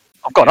over. Yeah,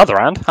 I've got another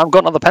hand. I haven't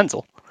got another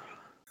pencil.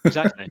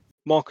 Exactly.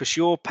 Marcus,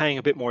 you're paying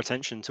a bit more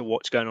attention to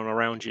what's going on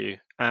around you,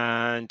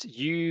 and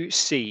you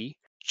see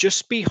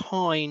just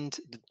behind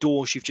the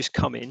doors you've just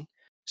come in.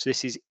 So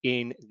this is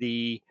in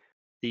the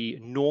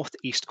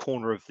northeast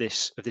corner of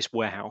this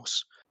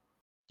warehouse.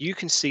 You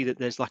can see that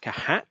there's like a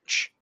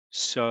hatch.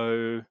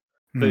 So,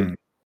 but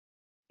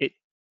it,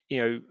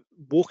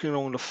 walking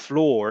along the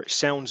floor, it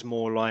sounds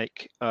more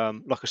like a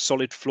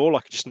solid floor,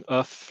 like just an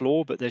earth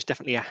floor. But there's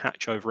definitely a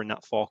hatch over in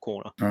that far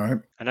corner. All right.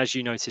 And as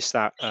you notice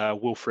that,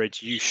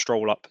 Wilfred, you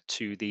stroll up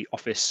to the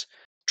office,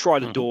 try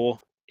the door.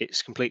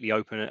 It's completely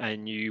open,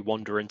 and you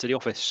wander into the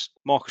office.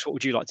 Marcus, what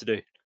would you like to do?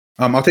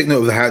 I'll take note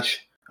of the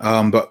hatch.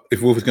 But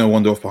if Wolf is going to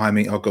wander off behind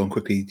me, I'll go and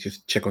quickly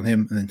just check on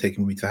him and then take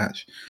him with me to the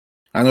hatch.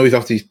 I know he's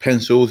after these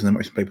pencils and there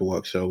might be some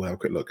paperwork, so we'll have a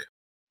quick look.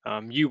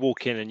 You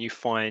walk in and you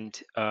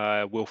find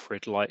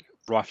Wilfred like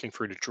rifling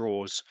through the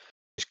drawers,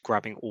 just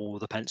grabbing all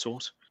the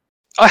pencils.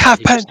 I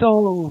have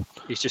pencils.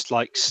 He's just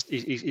like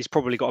he's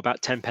probably got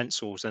about 10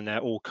 pencils, and they're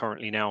all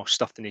currently now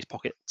stuffed in his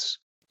pockets.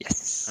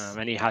 Yes.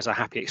 And he has a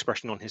happy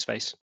expression on his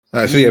face.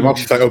 So yeah,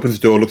 Marcus just opens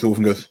the door, looks at Wolf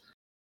and goes,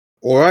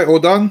 "All right, all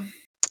done."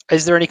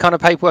 Is there any kind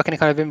of paperwork, any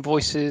kind of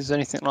invoices,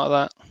 anything like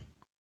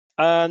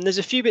that? There's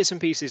a few bits and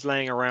pieces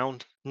laying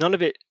around. None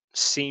of it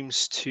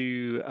seems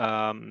to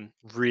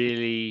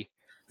really.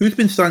 Who's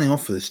been signing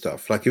off for this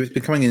stuff? Like, if it's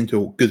been coming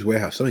into a goods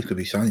warehouse, somebody could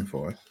be signing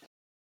for it.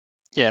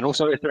 Yeah, and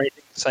also, is there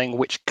anything saying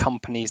which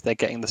companies they're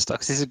getting the stuff?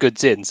 Because this is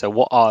goods in, so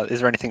is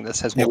there anything that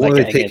says what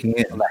they're getting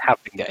in, or they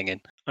have been getting in?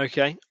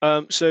 Okay,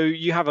 so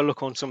you have a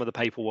look on some of the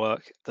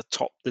paperwork.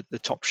 The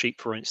top sheet,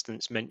 for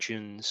instance,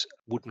 mentions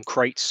wooden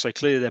crates. So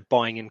clearly they're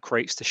buying in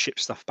crates to ship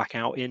stuff back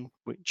out in,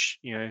 which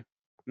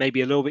may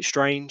be a little bit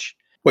strange.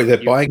 Wait, they're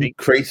You buying think-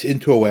 crates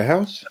into a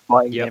warehouse?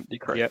 Buying Yep, empty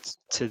yep, crates.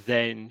 to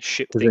then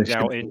ship To then things ship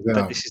out in. things But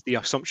out. this is the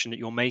assumption that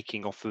you're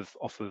making off of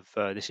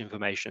this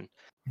information.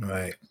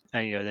 Right.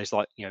 And there's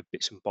like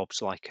bits and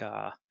bobs like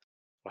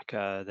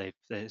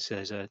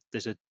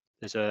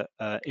there's a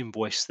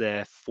invoice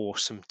there for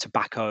some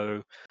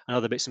tobacco and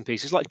other bits and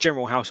pieces, like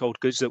general household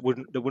goods that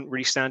wouldn't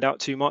really stand out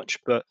too much,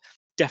 but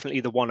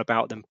definitely the one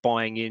about them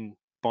buying in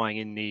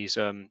these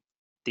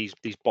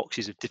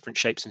boxes of different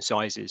shapes and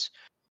sizes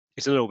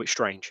is a little bit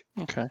strange.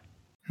 Okay.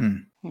 But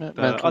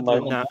Mental other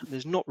than note. that,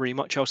 there's not really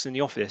much else in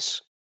the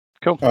office.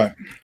 Cool. All right,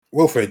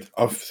 Wilfred,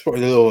 I've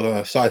spotted a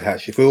little side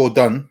hatch. If we're all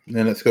done,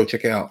 then let's go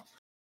check it out.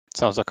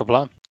 Sounds like a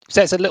plan.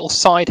 So it's a little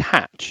side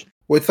hatch.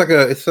 Well,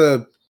 it's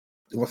a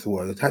what's the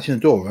word? Attaching the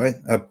door, right?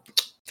 A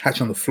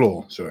hatch on the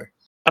floor. Sorry.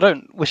 I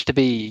don't wish to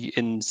be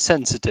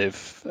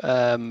insensitive,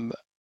 and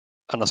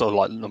I sort of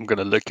like I'm going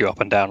to look you up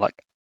and down.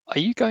 Like, are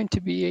you going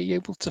to be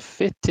able to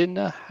fit in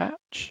a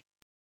hatch?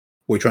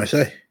 What are you trying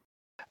to say?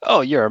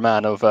 Oh, you're a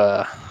man of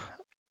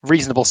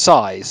reasonable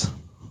size.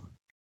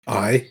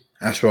 Aye,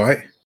 that's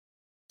right.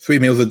 3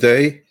 meals a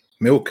day,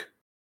 milk.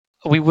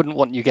 We wouldn't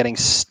want you getting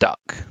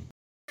stuck.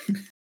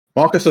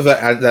 Marcus does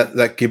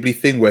that Ghibli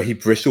thing where he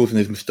bristles and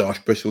his moustache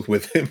bristles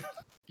with him.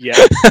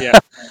 Yeah, yeah.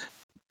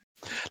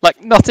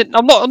 Like nothing.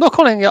 I'm not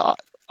calling it.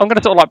 I'm going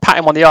to sort of like pat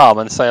him on the arm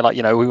and say like,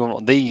 we wouldn't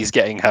want these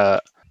getting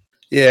hurt.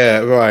 Yeah,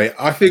 right.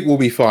 I think we'll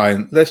be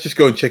fine. Let's just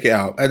go and check it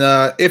out.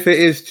 And if it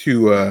is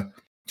too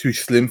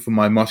slim for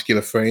my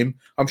muscular frame,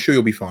 I'm sure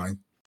you'll be fine.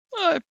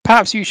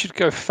 Perhaps you should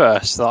go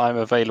first, so that I'm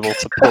available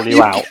to pull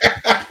you out.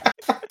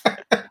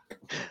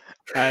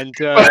 And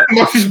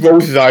Marcus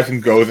rolls his eyes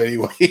and goes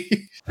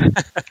anyway.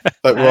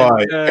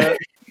 Right.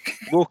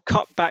 We'll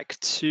cut back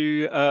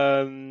to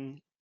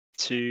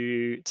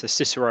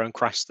Cicero and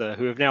Crasta,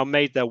 who have now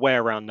made their way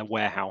around the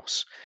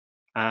warehouse,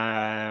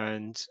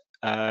 and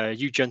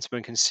you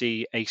gentlemen can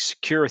see a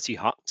security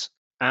hut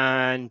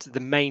and the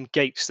main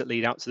gates that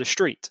lead out to the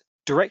street.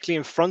 Directly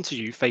in front of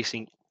you,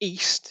 facing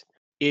east,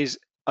 is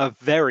a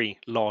very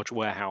large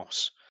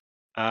warehouse.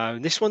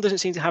 This one doesn't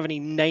seem to have any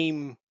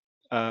name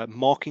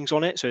markings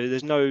on it, so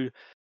there's no.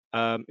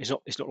 It's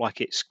not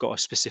like it's got a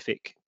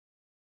specific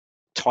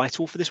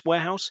title for this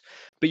warehouse,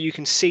 but you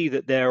can see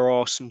that there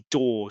are some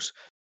doors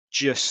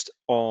just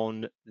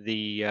on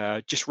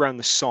the just around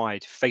the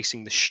side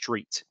facing the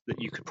street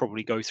that you could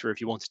probably go through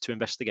if you wanted to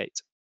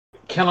investigate.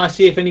 Can I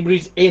see if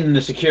anybody's in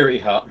the security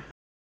hut?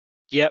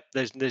 Yep,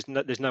 there's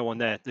no one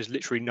there. There's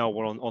literally no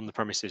one on the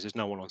premises. There's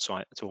no one on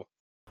site at all.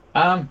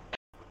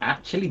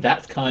 Actually,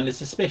 that's kind of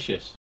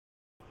suspicious.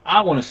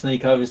 I want to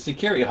sneak over to the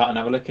security hut and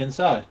have a look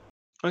inside.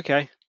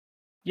 Okay.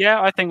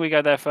 Yeah, I think we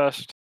go there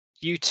first.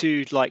 You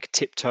two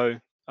tiptoe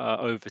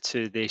over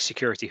to the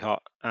security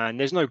hut, and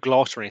there's no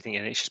glass or anything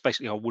in it. It's just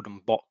basically a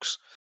wooden box,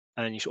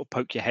 and you sort of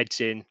poke your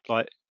heads in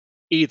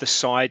either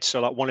side.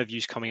 So like one of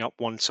you's coming up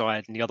one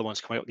side and the other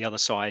one's coming up the other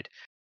side,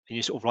 and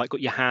you sort of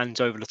got your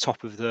hands over the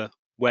top of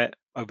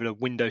over the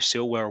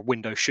windowsill where a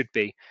window should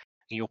be,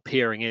 and you're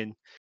peering in.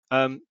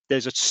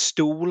 There's a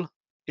stool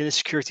in the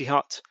security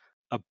hut,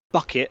 a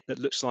bucket that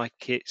looks like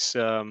it's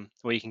well,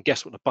 you can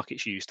guess what the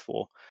bucket's used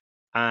for,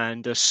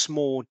 and a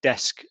small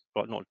desk,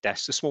 well, not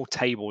desk, a small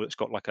table that's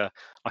got like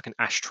an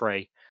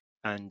ashtray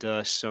and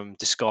some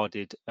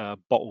discarded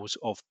bottles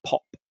of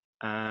pop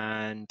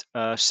and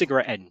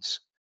cigarette ends.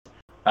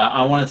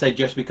 I want to say,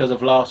 just because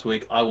of last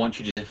week, I want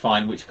you to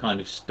define which kind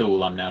of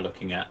stool I'm now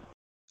looking at.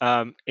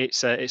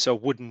 It's a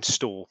wooden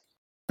stool.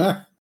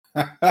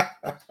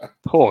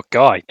 Poor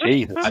guy,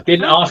 Jesus. I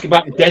didn't ask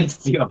about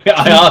identity of it.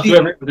 I asked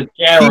whether it was a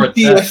chair or a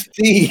desk.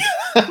 PTSD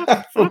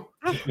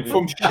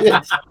from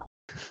shit.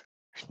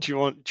 Do you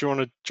want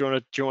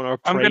to?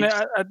 I'm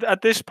gonna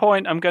at this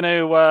point. I'm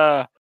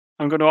gonna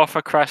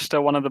offer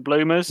Cresta one of the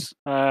bloomers.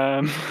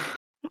 And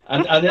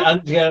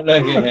yeah,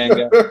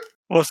 go.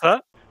 What's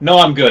that? No,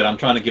 I'm good. I'm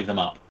trying to give them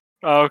up.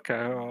 Oh, okay,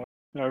 all right.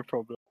 No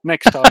problem.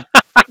 Next time.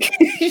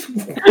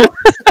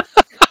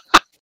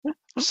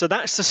 So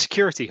that's the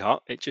security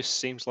hut. It just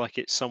seems like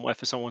it's somewhere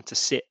for someone to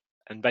sit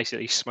and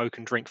basically smoke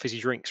and drink fizzy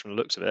drinks from the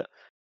looks of it.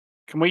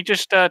 Can we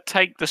just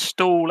take the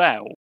stool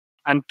out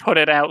and put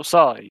it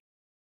outside?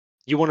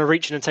 You want to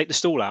reach in and take the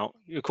stool out?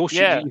 Of course,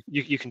 yeah.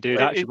 You can do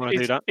that if you want to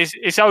do that.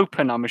 It's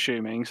open, I'm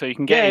assuming, so you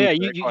can get.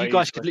 Yeah. You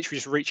guys could literally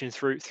just reach in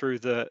through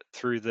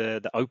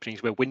the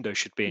openings where windows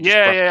should be. And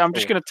yeah. I'm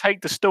just going to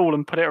take the stool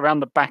and put it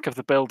around the back of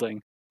the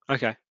building.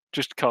 Okay.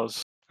 Just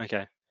cause.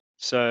 Okay.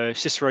 So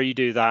Cicero, you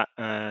do that,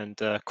 and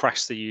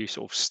Crasta, you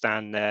sort of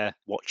stand there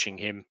watching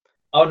him.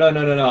 Oh no!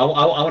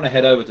 I want to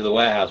head over to the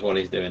warehouse while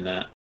he's doing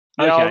that.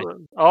 Yeah, Okay.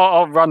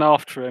 I'll run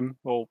after him,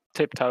 or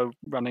tiptoe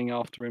running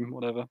after him,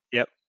 whatever.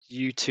 Yep.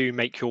 You two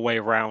make your way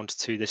around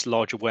to this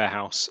larger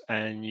warehouse,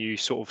 and you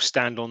sort of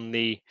stand on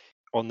the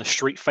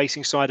street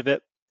facing side of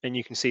it, and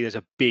you can see there's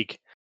a big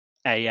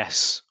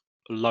AS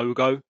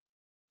logo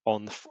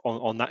on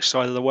that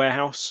side of the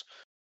warehouse.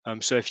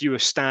 So if you were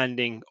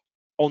standing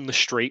on the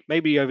street,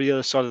 maybe over the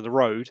other side of the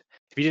road,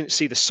 if you didn't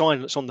see the sign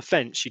that's on the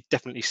fence, you'd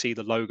definitely see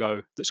the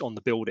logo that's on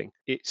the building.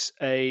 It's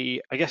I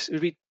guess it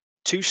would be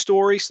 2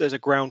 stories. There's a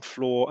ground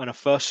floor and a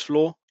first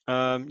floor.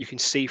 You can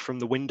see from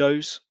the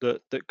windows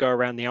that go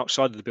around the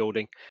outside of the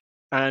building,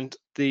 and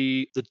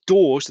the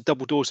doors, the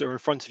double doors that are in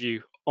front of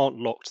you, aren't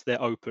locked.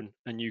 They're open,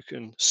 and you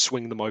can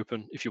swing them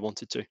open if you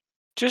wanted to.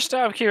 Just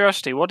out of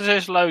curiosity, what does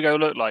this logo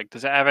look like?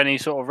 Does it have any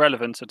sort of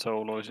relevance at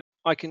all, or is it?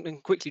 I can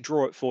quickly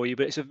draw it for you,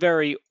 but it's a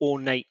very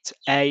ornate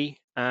A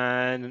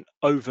and an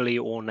overly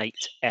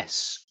ornate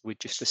S with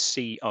just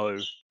a CO.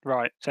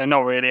 Right, so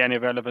not really any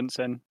relevance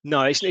then.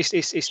 No, it's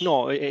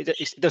not.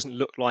 It doesn't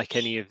look like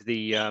any of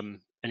the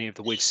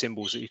weird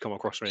symbols that you come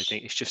across or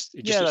anything. It just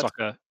looks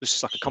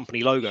like a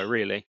company logo,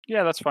 really.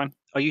 Yeah, that's fine.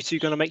 Are you two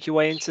going to make your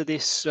way into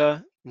this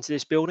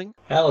building?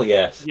 Hell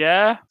yes.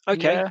 Yeah.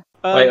 Okay. Yeah.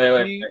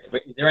 Wait.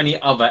 But is there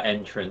any other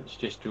entrance?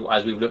 Just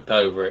as we've looked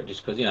over it,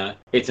 just because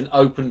it's an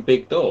open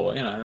big door.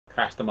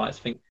 Craster might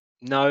think.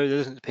 No, there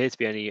doesn't appear to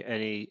be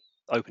any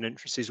open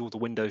entrances. All the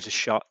windows are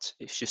shut.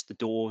 It's just the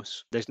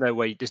doors. There's no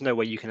way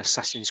you can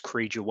Assassin's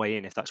Creed your way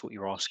in, if that's what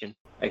you're asking.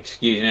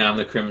 Excuse me, I'm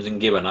the Crimson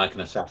Gibbon. I can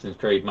Assassin's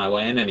Creed my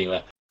way in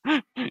anywhere.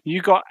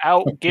 You got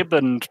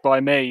out-gibboned by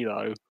me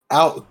though.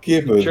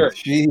 Out-gibboned? Sure.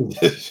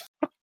 Jesus.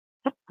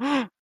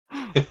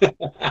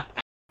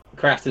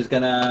 Craster's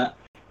gonna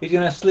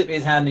slip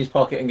his hand in his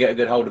pocket and get a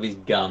good hold of his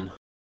gun.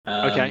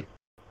 Okay.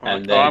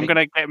 And Well, I'm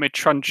gonna get my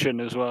truncheon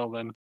as well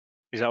then.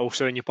 Is that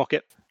also in your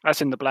pocket?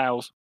 That's in the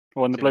blouse.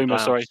 Or in the It's in the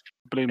bloomers, sorry. blouse.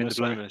 Bloomers. In the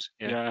sorry. bloomers.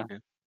 Yeah.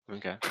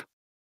 Okay.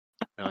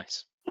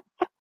 Nice.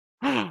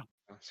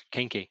 That's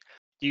kinky.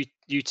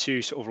 You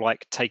two sort of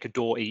like take a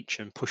door each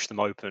and push them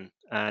open,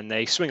 and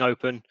they swing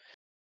open.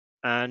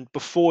 And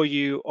before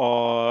you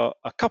are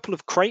a couple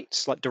of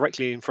crates, like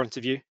directly in front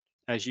of you,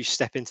 as you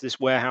step into this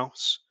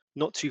warehouse.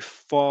 Not too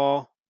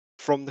far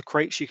from the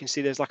crates, you can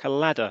see there's like a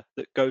ladder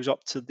that goes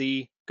up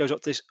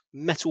this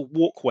metal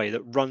walkway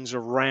that runs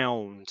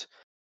around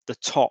the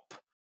top,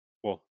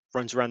 well,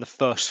 runs around the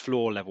first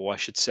floor level, I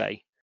should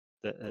say.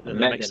 That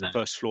makes the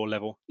first floor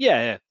level.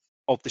 Yeah,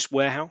 of this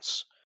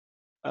warehouse.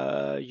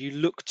 You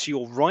look to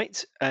your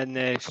right, and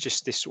there's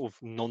just this sort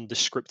of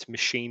nondescript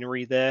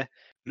machinery there.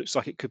 Looks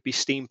like it could be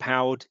steam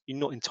powered. You're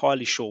not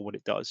entirely sure what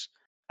it does.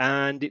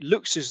 And it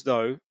looks as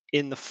though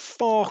in the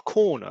far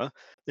corner,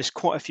 there's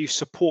quite a few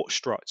support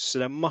struts. So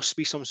there must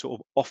be some sort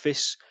of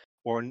office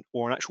or an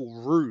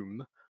actual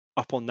room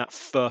up on that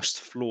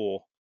first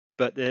floor.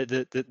 But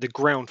the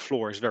ground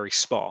floor is very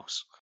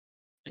sparse,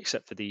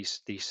 except for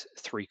these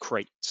 3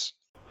 crates.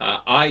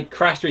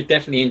 Craster is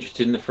definitely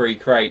interested in the 3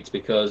 crates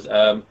because,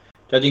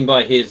 judging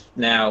by his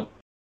now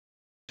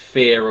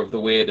fear of the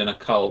weird and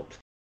occult,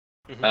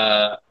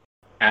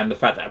 and the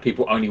fact that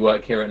people only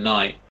work here at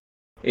night,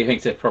 he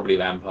thinks they're probably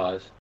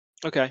vampires.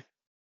 Okay.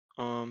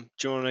 Do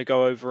you want to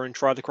go over and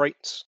try the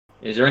crates?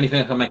 Is there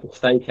anything I can make a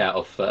stake out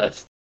of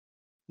first?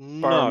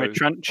 No.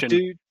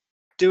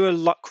 Do a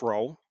luck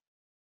roll.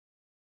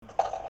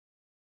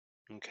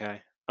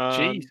 Okay.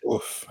 Jeez.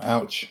 Oof,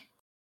 ouch.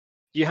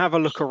 You have a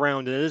look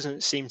around, and there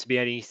doesn't seem to be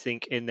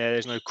anything in there.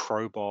 There's no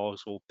crowbars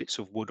or bits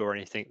of wood or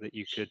anything that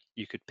you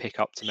could pick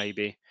up to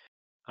maybe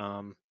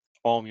arm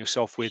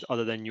yourself with,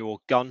 other than your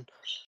gun.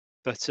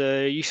 But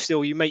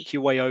you make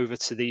your way over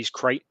to these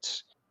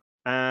crates,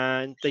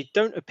 and they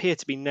don't appear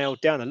to be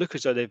nailed down. They look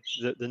as though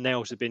the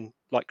nails have been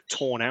like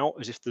torn out,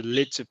 as if the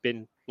lids have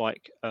been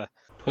like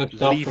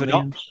levered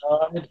up.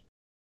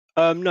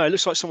 No, it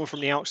looks like someone from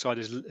the outside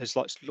has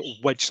like little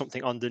wedged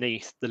something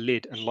underneath the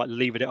lid and like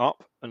levered it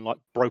up and like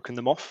broken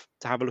them off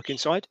to have a look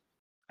inside.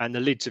 And the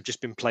lids have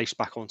just been placed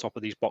back on top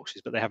of these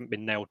boxes, but they haven't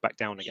been nailed back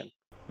down again.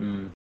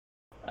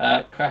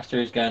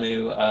 Craster is going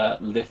to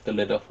lift the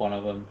lid off one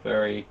of them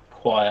very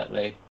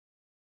quietly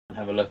and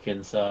have a look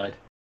inside.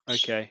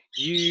 Okay,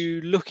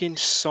 you look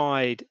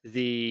inside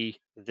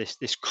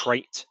this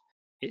crate.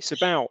 It's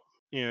about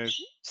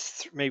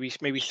maybe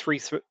 3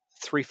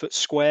 foot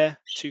square,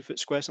 2 foot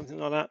square, something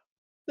like that.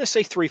 Let's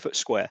say 3 foot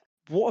square.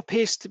 What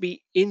appears to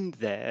be in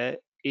there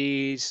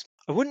is,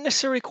 I wouldn't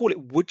necessarily call it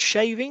wood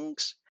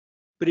shavings,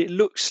 but it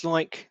looks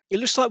like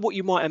what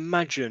you might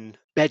imagine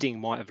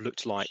bedding might have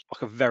looked like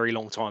a very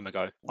long time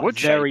ago. Wood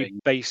very shaving?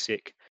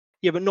 Basic.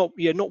 Yeah, but not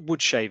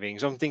wood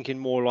shavings. I'm thinking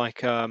more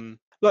like a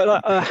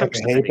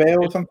hamster hay bedding.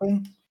 bale or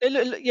something. A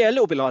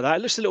little bit like that.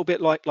 It looks a little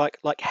bit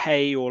like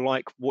hay, or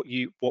like what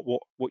you'd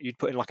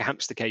put in like a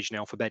hamster cage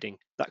now for bedding,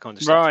 that kind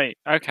of stuff. Right.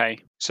 Okay.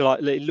 So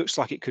like it looks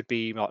like it could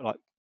be like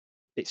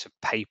bits of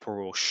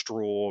paper or straw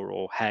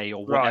or hay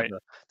or whatever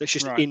that's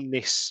just in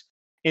this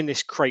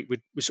crate with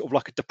sort of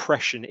like a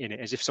depression in it,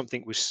 as if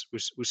something was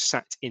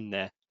sat in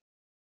there.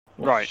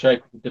 What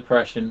shape of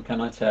depression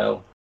can I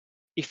tell?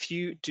 If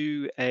you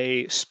do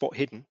a spot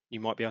hidden, you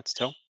might be able to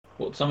tell.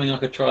 What's something I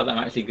could try that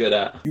I'm actually good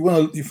at? If you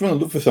want to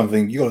look for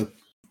something, you got to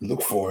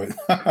look for it.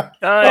 Hey.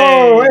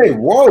 Oh, hey,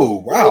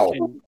 whoa, wow.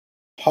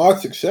 Hard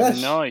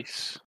success.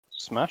 Nice.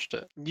 Smashed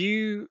it.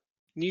 You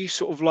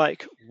sort of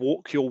like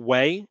walk your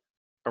way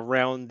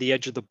around the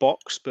edge of the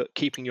box, but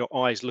keeping your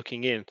eyes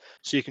looking in,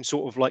 so you can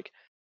sort of like,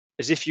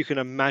 as if you can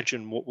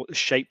imagine what the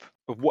shape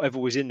of whatever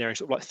was in there in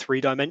sort of like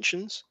 3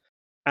 dimensions.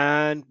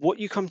 And what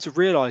you come to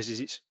realize is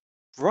it's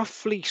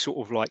roughly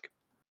sort of like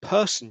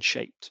person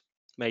shaped.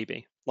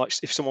 maybe. Like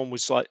if someone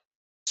was like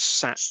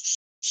sat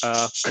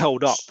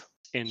curled up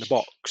in the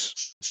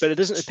box, but there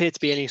doesn't appear to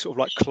be any sort of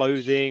like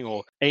clothing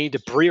or any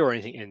debris or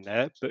anything in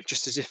there, but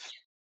just as if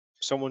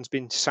someone's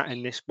been sat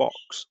in this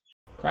box.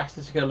 Crash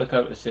is going to look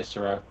over to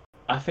Cicero.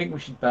 I think we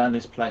should burn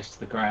this place to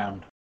the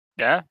ground.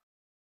 Yeah,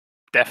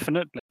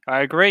 definitely.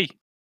 I agree.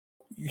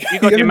 You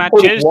got your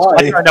matches?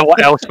 I don't know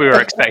what else we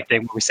were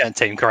expecting when we sent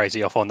Team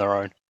Crazy off on their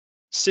own.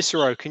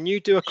 Cicero, can you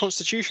do a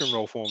Constitution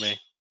roll for me?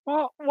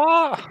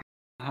 What?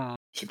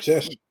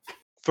 Success.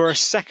 For a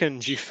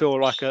second, you feel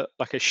like a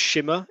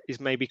shimmer is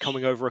maybe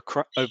coming over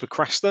over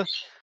Cresta,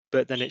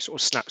 but then it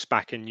sort of snaps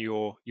back and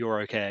you're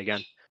okay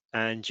again.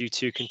 And you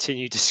two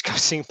continue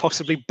discussing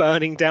possibly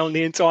burning down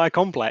the entire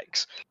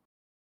complex.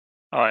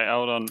 All right,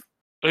 hold on.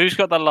 Who's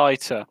got the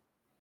lighter?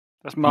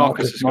 That's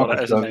Marcus has got it,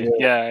 hasn't he?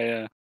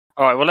 Yeah.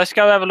 All right, well, let's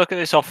go have a look at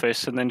this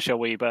office, and then shall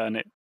we burn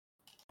it?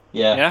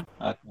 Yeah.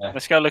 Okay.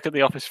 Let's go look at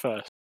the office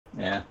first.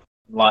 Yeah.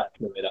 Light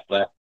fluid up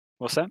there.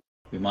 What's that?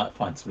 We might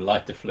find some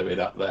lighter fluid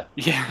up there.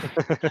 Yeah.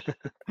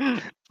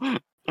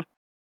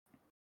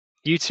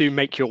 You two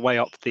make your way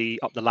up the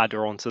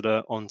ladder onto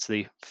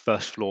the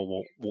first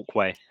floor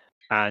walkway,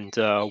 and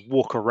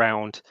walk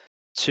around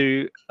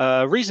to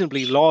a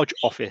reasonably large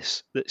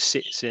office that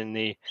sits in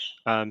the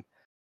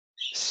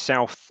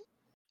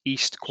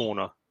southeast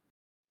corner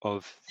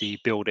of the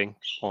building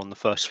on the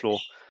first floor.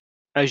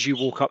 As you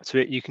walk up to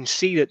it, you can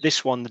see that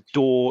this one, the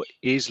door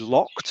is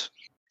locked.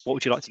 What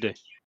would you like to do?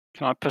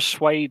 Can I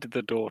persuade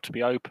the door to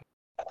be open?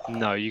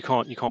 No, you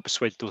can't. You can't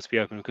persuade the door to be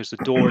open because the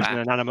door is an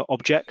inanimate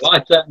object. Well,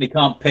 I certainly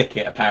can't pick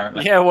it,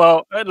 apparently. Yeah,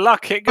 well,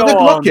 luck it. Go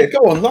on. Luck it.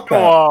 Go on, luck Go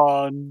that.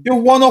 on. You're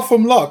one off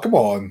from luck. Come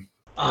on.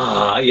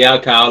 Yeah,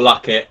 okay, I'll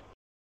luck it.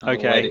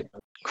 Okay.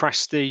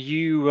 Cresta,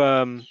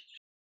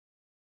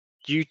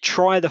 you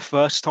try the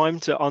first time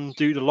to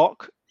undo the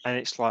lock, and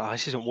it's like,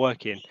 this isn't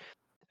working.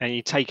 And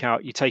you take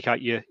out your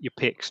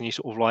picks, and you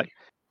sort of like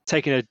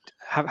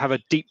have a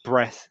deep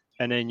breath,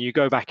 and then you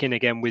go back in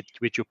again with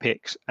your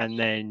picks, and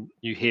then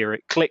you hear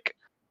it click,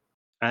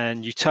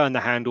 and you turn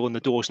the handle, and the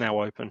door's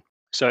now open.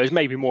 So it's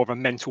maybe more of a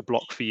mental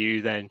block for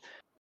you than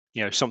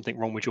something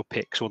wrong with your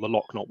picks or the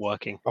lock not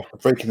working. After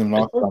breaking them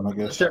last time, I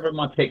guess. Several of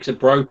my picks are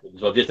broken,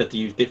 so I've just had to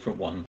use different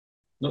ones.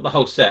 Not the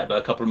whole set, but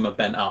a couple of them are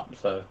bent up.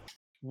 So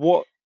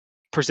what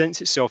presents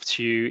itself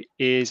to you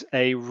is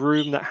a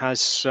room that has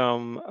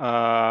some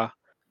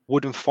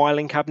wooden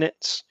filing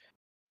cabinets,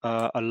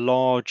 a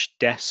large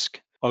desk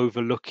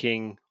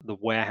overlooking the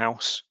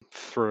warehouse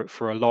for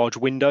a large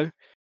window,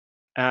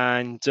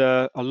 and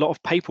a lot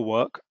of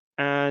paperwork,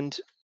 and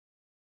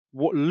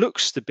what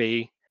looks to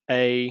be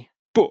a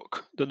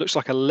book that looks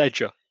like a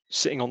ledger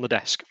sitting on the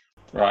desk.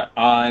 Right,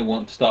 I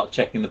want to start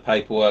checking the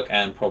paperwork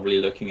and probably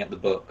looking at the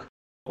book.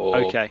 Or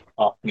asking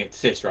it to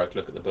Cicero to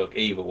look at the book,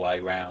 either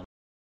way round.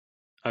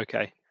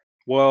 Okay.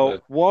 Well,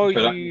 while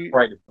you...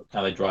 afraid of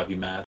how they drive you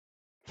mad.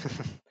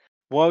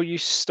 While you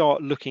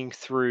start looking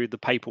through the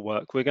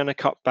paperwork, we're going to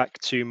cut back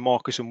to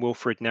Marcus and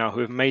Wilfred now, who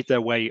have made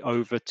their way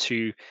over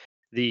to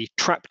the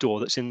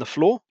trapdoor that's in the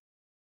floor.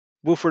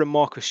 Wilfred and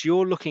Marcus,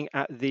 you're looking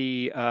at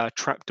the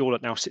trapdoor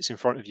that now sits in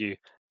front of you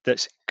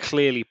that's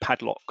clearly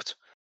padlocked.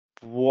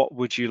 What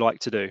would you like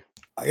to do?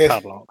 I guess,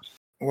 Padlocked.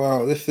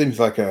 well, this seems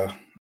like a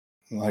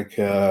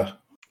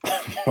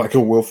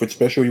Wilfred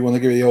special. You want to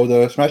give it the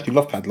old smash? You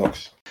love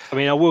padlocks. I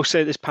mean, I will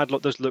say this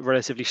padlock does look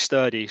relatively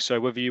sturdy, so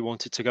whether you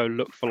wanted to go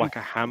look for like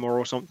a hammer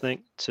or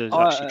something to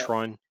actually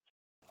try and...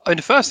 I mean,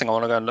 the first thing I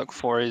want to go and look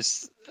for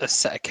is a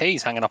set of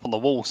keys hanging up on the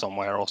wall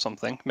somewhere or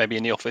something. Maybe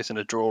in the office in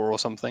a drawer or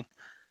something.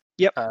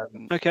 Yep.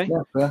 Okay.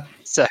 Yeah.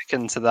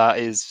 Second to that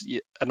is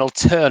an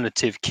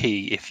alternative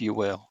key, if you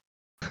will.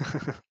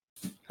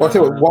 Well, I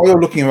tell you what, while you're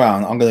looking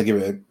around, I'm going to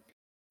give it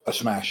a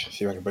smash,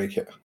 see if I can break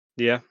it.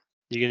 Yeah.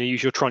 You're going to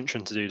use your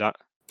truncheon to do that.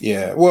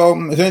 Yeah. Well,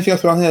 is there anything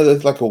else around here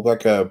that's like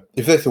a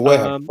if there's a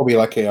warehouse, probably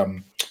like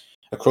a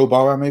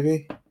crowbar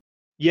maybe?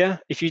 Yeah,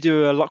 if you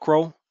do a luck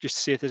roll, just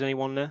to see if there's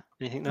anyone there.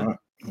 Anything there? Right.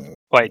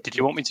 Wait, did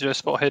you want me to do a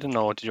spot hidden,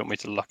 or did you want me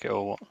to luck it,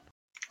 or what?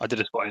 I did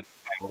a spot hidden.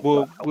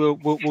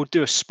 We'll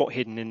do a spot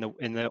hidden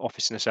in the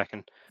office in a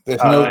second.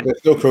 There's no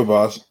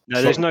crowbars.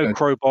 No, there's no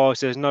crowbars.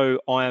 There's no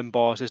iron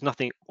bars. There's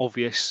nothing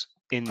obvious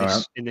in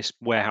this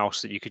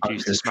warehouse that you could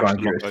use to smash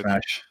the lock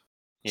open.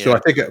 Yeah. So I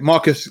think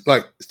Marcus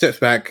steps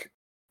back,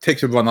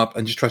 takes a run up,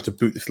 and just tries to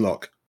boot this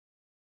lock.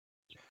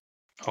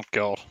 Oh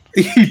god!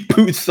 He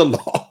boots the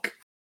lock.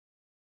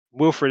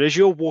 Wilfred, as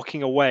you're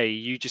walking away,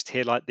 you just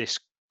hear like this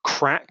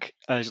crack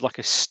as like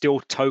a steel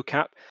toe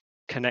cap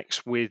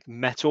connects with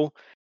metal,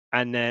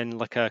 and then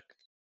like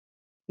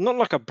not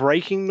like a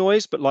breaking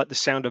noise, but like the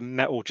sound of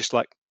metal just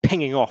like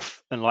pinging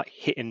off and like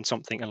hitting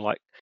something and like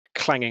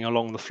clanging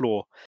along the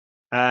floor.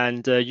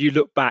 And you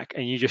look back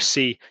and you just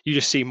see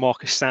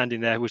Marcus standing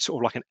there with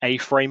sort of like an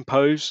A-frame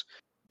pose,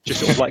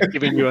 just sort of like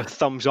giving you a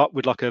thumbs up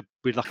with like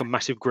a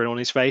massive grin on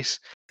his face,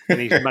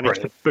 and he's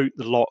managed to boot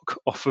the lock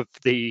off of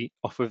the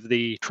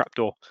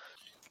trapdoor.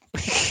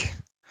 It's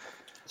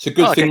a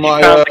good thing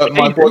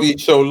my body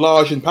is so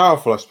large and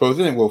powerful, I suppose,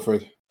 isn't it,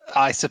 Wilfred?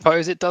 I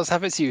suppose it does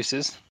have its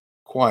uses.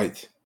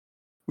 Quite.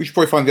 We should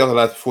probably find the other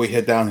lads before we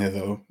head down here,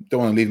 though.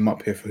 Don't want to leave them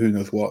up here for who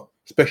knows what,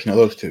 especially not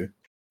those two.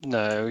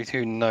 No,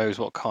 who knows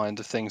what kind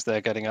of things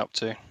they're getting up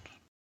to.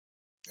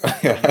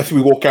 As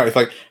we walk out, it's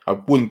like, I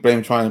wouldn't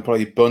blame trying to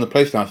probably burn the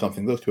place down or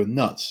something. Those two are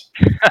nuts.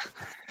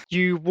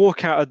 You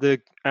walk out of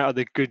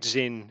the goods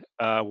in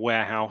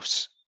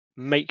warehouse,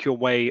 make your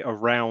way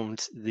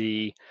around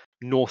the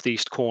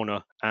northeast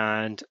corner,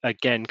 and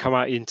again come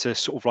out into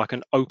sort of like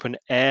an open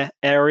air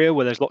area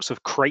where there's lots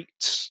of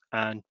crates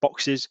and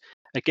boxes,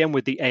 again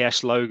with the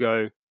AS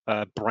logo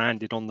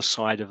branded on the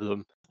side of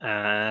them.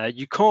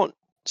 You can't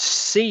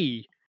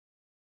see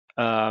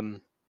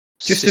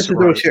Just to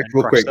double check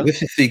real quick,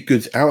 this is the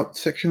goods out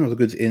section or the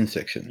goods in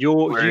section?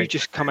 You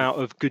just come out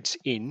of goods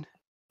in.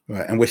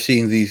 Right, and we're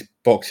seeing these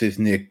boxes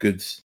near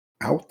goods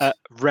out? At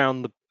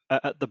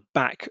the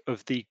back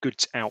of the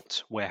goods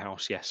out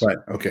warehouse, yes. Right,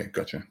 okay,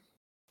 gotcha.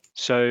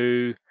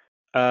 So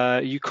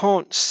you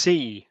can't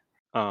see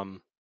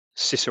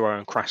Cicero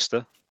and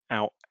Craster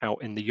out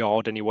in the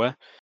yard anywhere.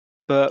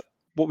 But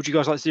what would you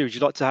guys like to do? Would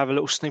you like to have a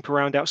little snoop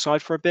around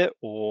outside for a bit,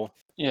 or?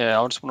 Yeah,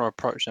 I just want to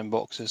approach them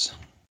boxes.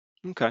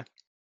 Okay.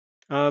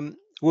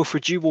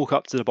 Wilfred, you walk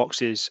up to the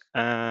boxes,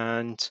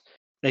 and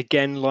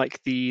again,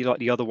 like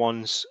the other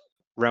ones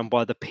round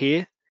by the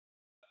pier,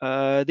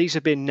 these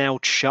have been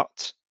nailed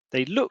shut.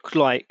 They look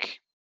like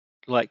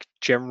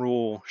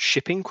general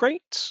shipping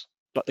crates,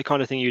 like the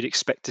kind of thing you'd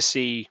expect to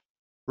see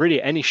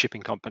really at any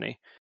shipping company.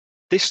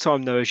 This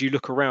time, though, as you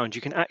look around,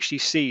 you can actually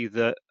see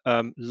that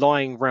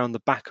lying around the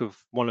back of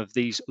one of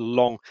these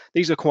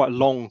these are quite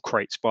long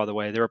crates, by the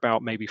way. They're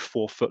about maybe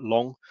 4 foot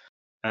long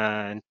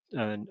and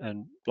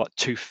like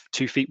 2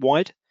 feet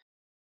wide.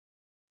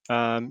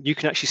 You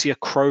can actually see a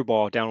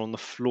crowbar down on the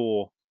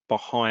floor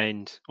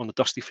on the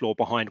dusty floor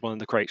behind one of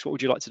the crates. What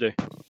would you like to do?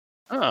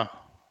 Oh,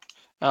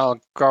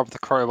 I'll grab the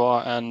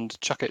crowbar and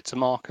chuck it to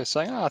Marcus,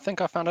 saying, I think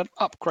I found an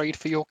upgrade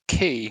for your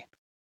key.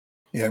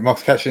 Yeah,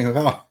 Mark's catching it.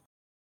 Oh,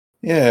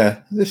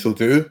 yeah, this will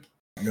do.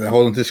 I'm going to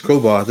hold on to this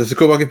crowbar. Does the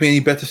crowbar give me any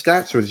better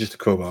stats, or is it just a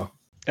crowbar?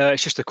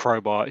 It's just a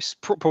crowbar. It's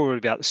probably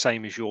about the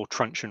same as your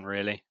truncheon,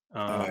 really.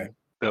 Right.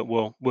 But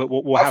we'll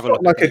I've have a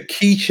got look. Like a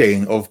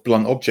keychain of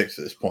blunt objects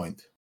at this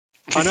point.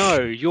 I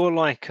know, you're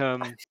like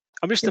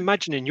I'm just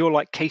imagining you're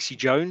like Casey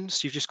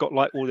Jones. You've just got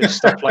like all this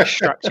stuff like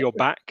strapped to your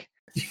back.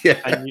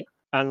 Yeah.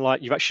 And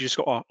like you've actually just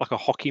got like a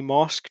hockey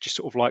mask just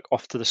sort of like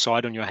off to the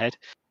side on your head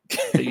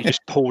that you just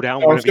pull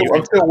down. I'm still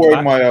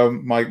wearing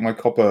my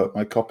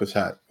copper's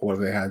hat, or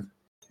whatever they had.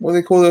 What do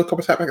they call the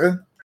copper's hat back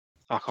then?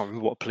 I can't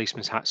remember what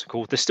policeman's hats are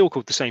called. They're still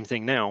called the same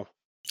thing now.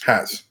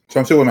 Hats. So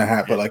I'm still wearing my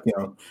hat, but like,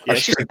 yeah,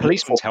 it's just a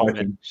policeman's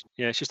helmet.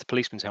 Yeah, it's just a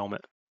policeman's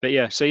helmet. But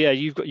yeah, so yeah,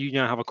 you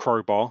now have a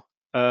crowbar.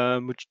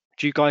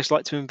 Do you guys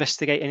like to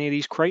investigate any of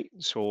these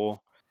crates, or?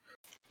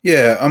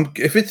 Yeah, I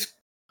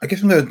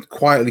guess I'm gonna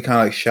quietly kind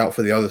of like shout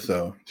for the others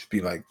though. Just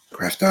be like,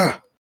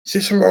 Cresta,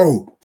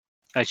 Cicero.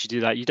 As you do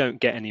that, you don't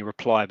get any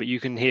reply, but you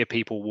can hear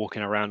people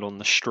walking around on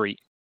the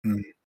street. All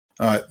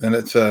right, then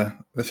let's have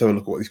a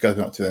look at what these guys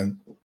are up to then.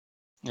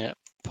 Yeah,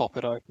 pop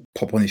it open.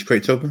 Pop one of these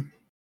crates open.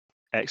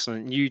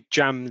 Excellent. You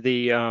jam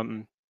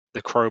the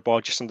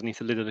crowbar just underneath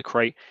the lid of the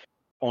crate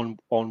on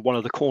one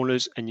of the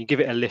corners, and you give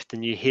it a lift,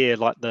 and you hear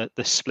like the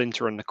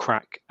splinter and the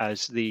crack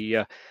as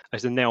the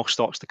nail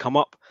starts to come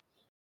up,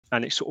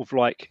 and it's sort of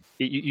like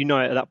you know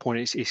at that point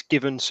it's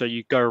given. So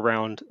you go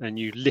around and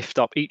you lift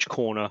up each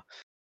corner,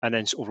 and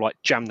then sort of like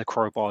jam the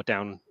crowbar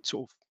down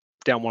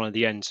one of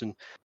the ends and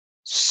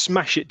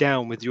smash it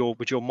down with your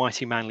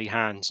mighty manly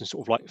hands, and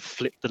sort of like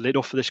flip the lid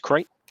off of this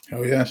crate.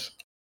 Oh yes.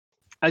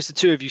 As the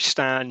two of you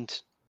stand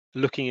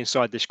looking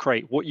inside this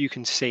crate, what you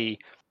can see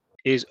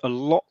is a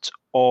lot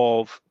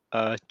of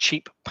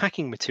cheap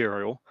packing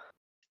material,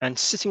 and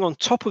sitting on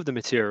top of the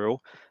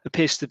material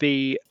appears to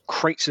be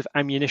crates of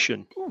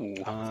ammunition.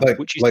 Like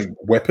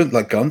weapons,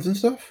 like guns and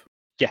stuff?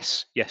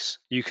 Yes.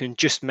 You can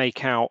just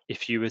make out,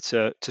 if you were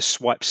to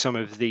swipe some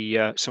of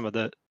the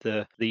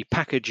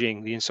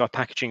packaging, the inside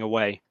packaging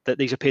away, that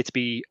these appear to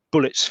be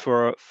bullets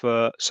for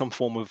some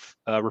form of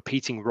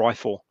repeating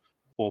rifle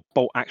or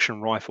bolt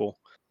action rifle.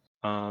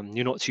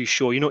 You're not too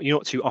sure. You're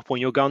not too up on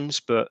your guns,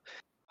 but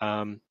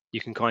you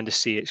can kind of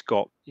see it's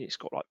got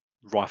like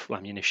rifle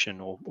ammunition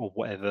or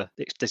whatever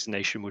its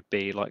designation would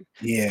be, like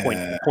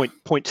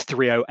point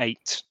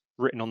 308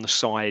 written on the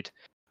side.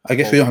 I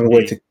guess we haven't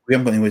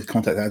got any way to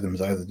contact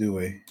Adams either, do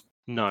we?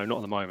 No, not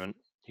at the moment.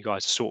 You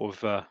guys are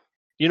sort of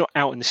you're not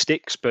out in the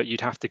sticks, but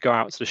you'd have to go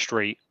out to the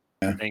street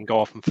and then go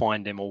off and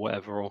find him or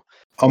whatever. Or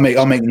I'll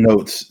make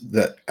notes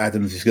that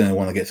Adams is going to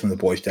want to get some of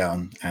the boys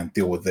down and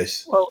deal with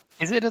this. Well,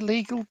 is it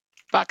illegal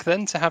back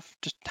then to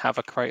have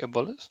a crate of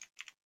bullets?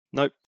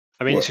 Nope.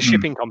 I mean, it's a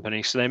shipping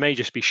company, so they may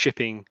just be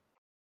shipping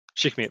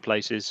it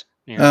places.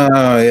 You know,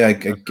 I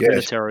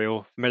guess.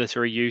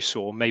 Military use,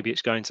 or maybe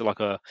it's going to like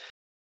a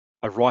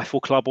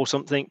rifle club or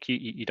something.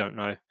 You don't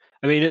know.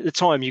 I mean, at the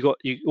time, you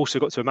also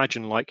got to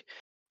imagine, like,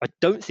 I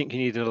don't think you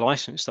needed a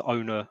license to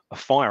own a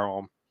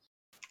firearm.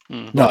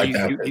 No, I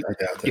doubt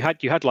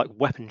it. You had like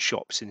weapon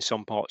shops in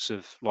some parts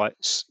of, like,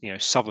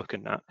 Southwark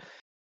and that.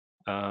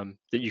 that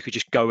you could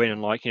just go in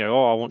and like, I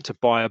want to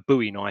buy a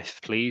Bowie knife,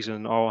 please,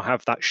 and I'll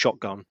have that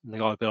shotgun. And the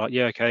guy would be like,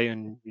 yeah, okay,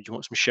 and do you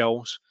want some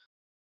shells?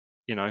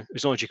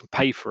 As long as you can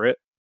pay for it,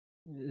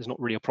 there's not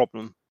really a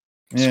problem.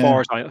 As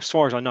far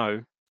as I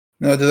know.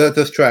 No, that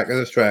does track. That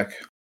does track.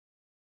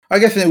 I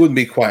guess it wouldn't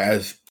be quite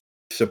as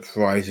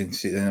surprising to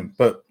see them,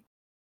 but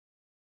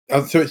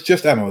so it's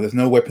just ammo. There's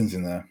no weapons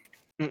in there.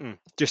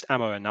 Just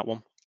ammo in that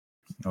one.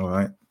 All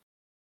right.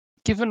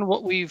 Given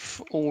what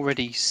we've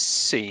already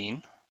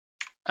seen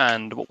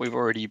and what we've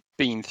already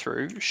been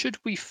through, should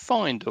we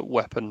find a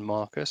weapon,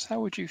 Marcus?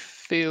 How would you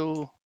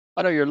feel?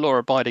 I know you're a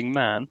law-abiding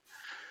man,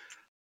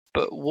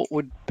 but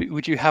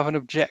would you have an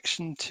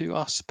objection to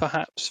us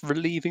perhaps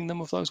relieving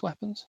them of those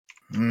weapons?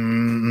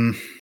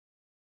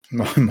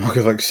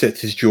 Marcus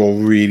sets his jaw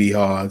really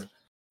hard.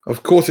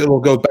 Of course, it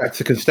will go back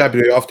to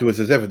constabulary afterwards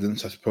as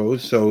evidence, I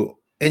suppose. So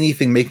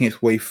anything making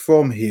its way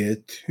from here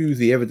to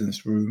the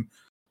evidence room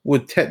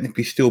would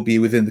technically still be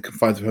within the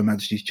confines of Her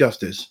Majesty's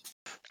justice.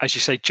 As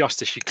you say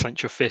justice, you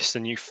clench your fist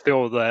and you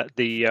feel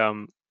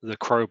the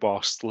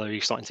crowbar slowly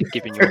starting to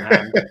give in your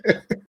hand.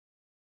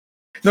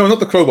 No,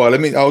 not the crowbar.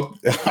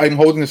 I'm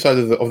holding the side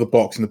of the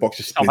box, and the box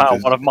just somehow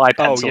one of my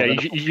pencils. Oh yeah,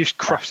 you just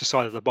crush the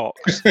side of the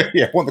box.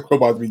 Yeah, I want the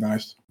crowbar to be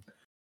nice.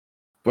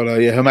 But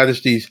Her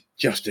Majesty's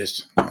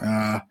justice.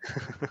 I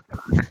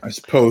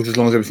suppose as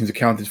long as everything's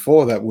accounted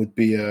for, that would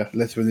be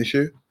less of an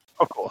issue.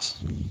 Of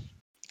course.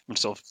 I'm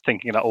sort of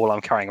thinking that all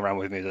I'm carrying around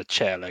with me is a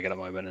chair leg at the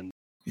moment. And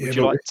would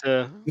you like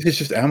to? This is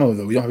just ammo,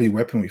 though. We don't have any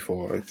weaponry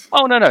for it.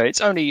 Oh no!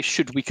 It's only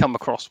should we come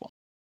across one.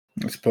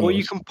 I suppose. Well,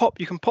 you can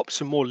pop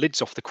some more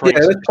lids off the crates.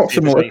 Yeah, let's pop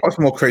some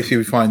more crates if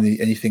we find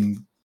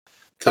anything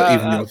to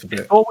even out a bit.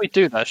 Before we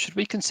do that, should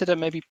we consider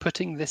maybe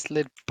putting this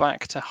lid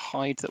back to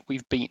hide that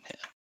we've been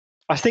here?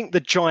 I think the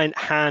giant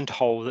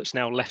handhole that's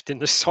now left in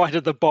the side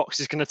of the box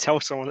is going to tell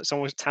someone that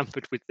someone's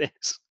tampered with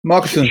this.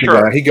 Marcus isn't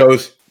there. He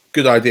goes,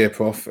 "Good idea,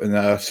 Prof," and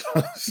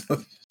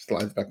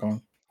slides back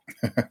on.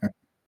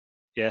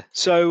 Yeah.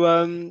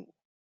 So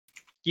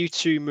you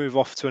two move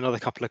off to another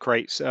couple of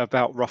crates,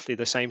 about roughly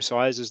the same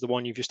size as the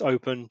one you've just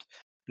opened.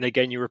 And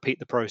again, you repeat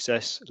the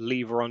process: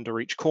 lever under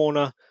each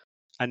corner,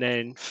 and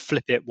then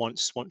flip it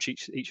once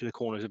each of the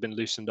corners have been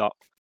loosened up.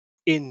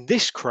 In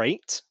this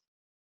crate,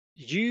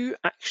 you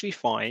actually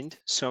find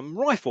some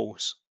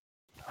rifles,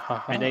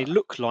 and they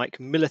look like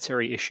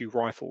military issue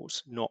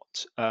rifles,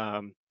 not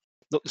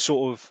the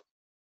sort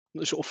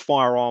of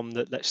firearm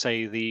that, let's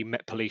say, the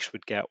Met Police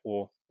would get,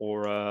 or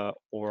a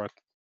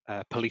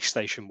police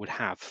station would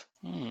have.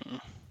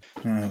 Okay.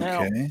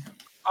 Now,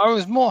 I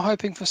was more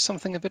hoping for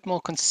something a bit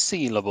more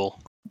concealable.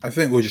 I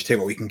think we'll just take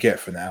what we can get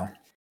for now.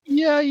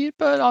 Yeah,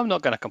 but I'm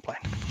not going to complain.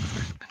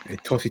 Hey,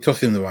 toss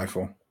him the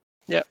rifle.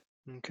 Yep.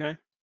 Okay.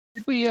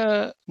 Did we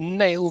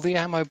nail the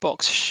ammo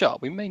box shut?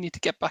 We may need to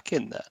get back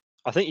in there.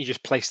 I think you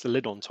just placed the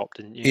lid on top,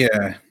 didn't you?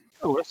 Yeah.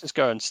 Oh, let's just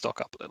go and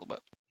stock up a little bit.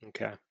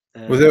 Okay.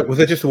 Was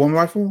there just the one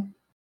rifle?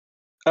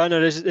 No,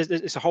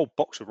 there's a whole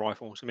box of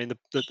rifles. I mean,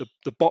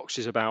 the box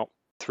is about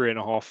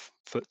 3.5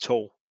 foot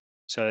tall,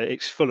 so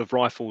it's full of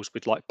rifles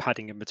with like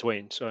padding in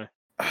between. So,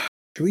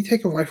 should we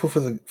take a rifle for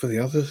the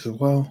others as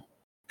well?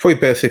 Probably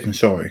better safe than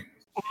sorry.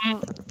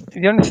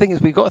 The only thing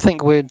is, we've got to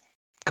think we're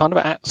kind of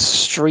at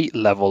street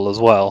level as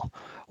well.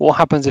 What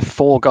happens if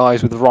 4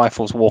 guys with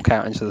rifles walk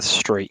out into the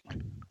street?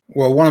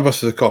 Well, one of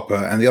us is a copper,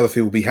 and the other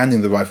 3 will be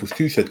handing the rifles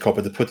to said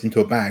copper to put into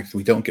a bag so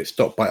we don't get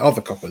stopped by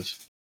other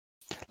coppers.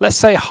 Let's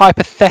say,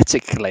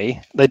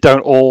 hypothetically, they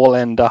don't all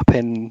end up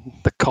in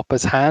the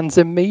copper's hands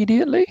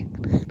immediately.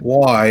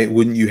 Why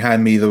wouldn't you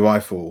hand me the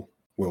rifle,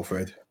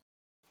 Wilfred?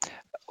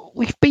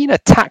 We've been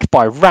attacked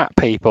by rat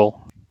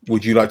people.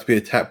 Would you like to be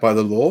attacked by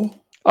the law?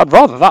 I'd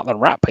rather that than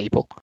rat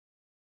people.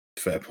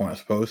 Fair point, I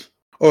suppose.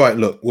 All right,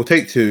 look, we'll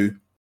take 2.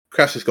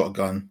 Crash has got a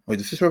gun. Wait,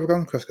 does Cicero have a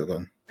gun? Crash got a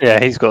gun. Yeah,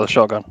 he's got a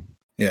shotgun.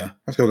 Yeah,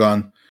 Crash got a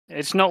gun.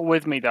 It's not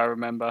with me, though,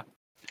 remember?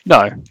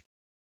 No.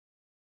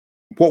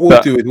 What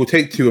we'll do is we'll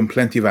take 2 and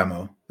plenty of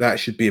ammo. That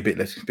should be a bit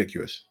less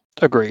conspicuous.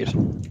 Agreed.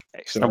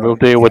 Excellent. And we'll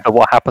deal with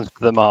what happens to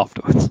them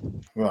afterwards.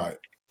 Right.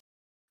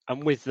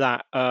 And with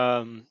that,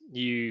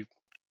 you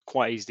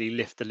quite easily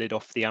lift the lid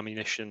off the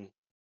ammunition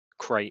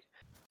crate,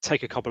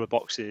 take a couple of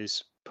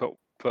boxes, put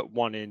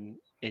one in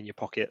your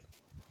pocket,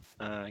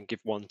 and give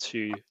one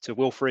to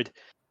Wilfred.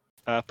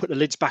 Put the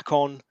lids back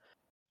on,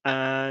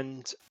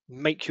 and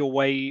make your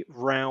way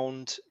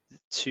round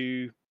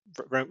to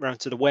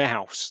the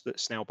warehouse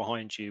that's now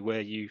behind you,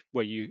 where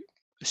you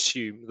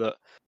assume that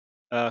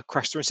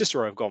Craster and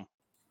Cicero have gone.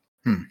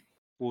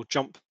 We'll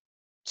jump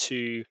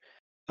to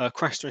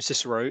Craster and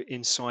Cicero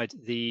inside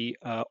the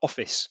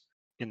office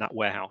in that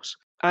warehouse.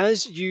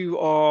 As you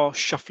are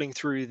shuffling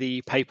through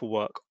the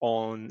paperwork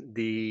on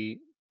the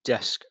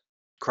desk,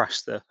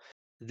 Craster,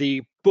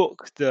 the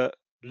book that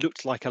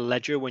looked like a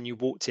ledger when you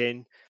walked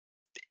in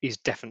is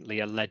definitely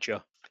a ledger.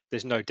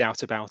 There's no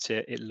doubt about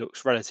it. It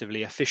looks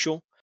relatively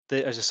official.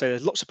 As I say,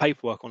 there's lots of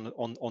paperwork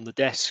on the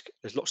desk.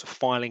 There's lots of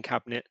filing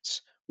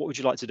cabinets. What would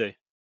you like to do?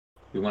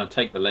 We want to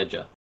take the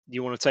ledger.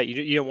 You want to take?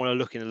 You don't want to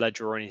look in the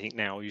ledger or anything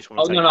now. You just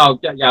want to. No.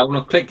 Yeah, I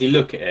want to quickly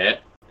look at it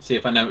see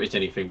if I noticed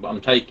anything, but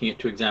I'm taking it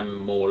to examine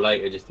more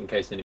later, just in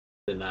case anything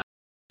in that.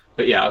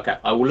 But yeah, okay.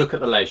 I will look at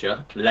the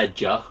ledger.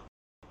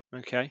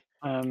 Okay.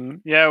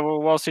 Yeah.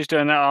 Well, whilst he's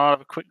doing that, I'll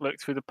have a quick look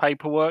through the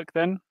paperwork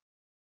then.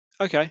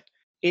 Okay.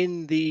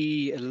 In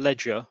the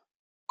ledger,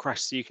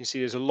 Craster, you can see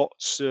there's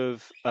lots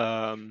of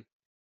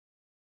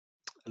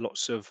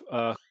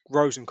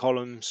rows and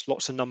columns,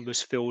 lots of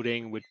numbers filled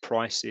in with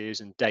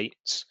prices and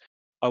dates.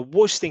 I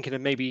was thinking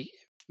of maybe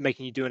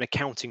making you do an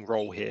accounting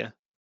roll here,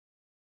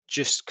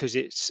 just because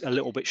it's a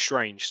little bit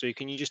strange. So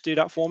can you just do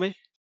that for me?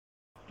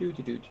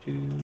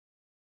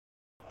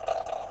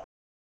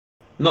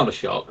 Not a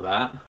shock,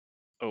 that.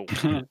 Oh.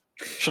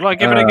 Shall I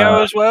give it a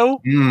go as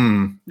well?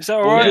 Is that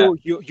all right?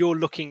 Yeah. You're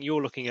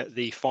looking at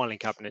the filing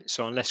cabinet.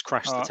 So unless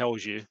Craster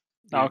tells you.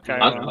 Okay.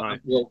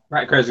 Well,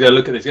 Crackers going to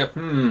look at this.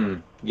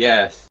 Go,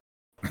 yes.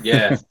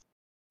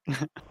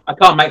 I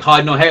can't make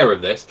hide nor hair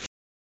of this.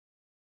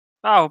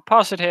 Oh,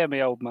 pass it here,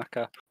 me old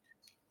macker.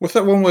 What's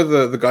that one where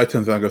the guy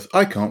turns around and goes,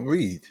 "I can't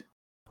read"?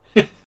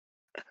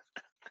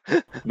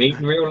 Me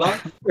in real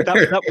life?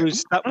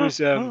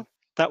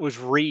 That was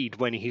Reed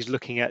when he's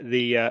looking at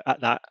the at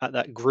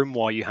that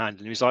grimoire you handed.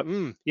 And he's like,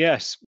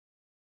 yes,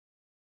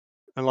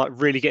 and like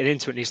really getting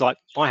into it. And he's like,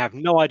 I have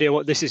no idea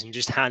what this is, and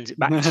just hands it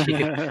back to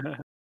you.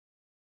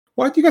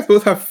 Why do you guys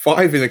both have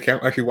 5 in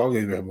account? Actually, why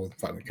would you have more than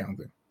 5 in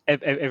accounting?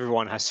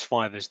 Everyone has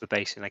 5 as the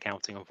base in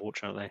accounting,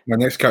 unfortunately. My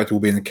next character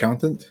will be an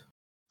accountant.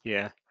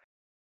 Yeah.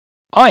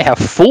 I have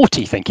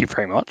 40, thank you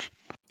very much.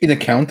 In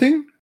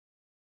accounting?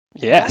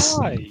 Yes.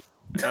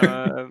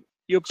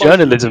 You're both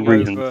Journalism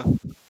reasons.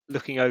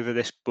 Looking over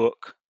this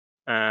book,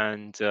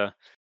 and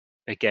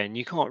again,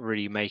 you can't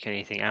really make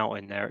anything out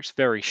in there. It's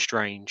very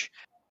strange.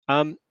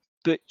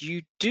 But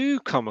you do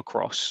come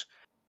across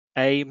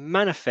a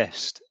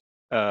manifest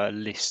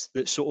list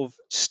that's sort of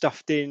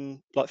stuffed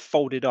in, like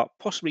folded up,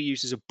 possibly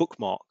used as a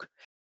bookmark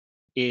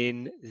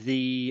in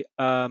the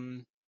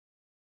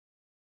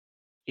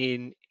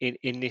in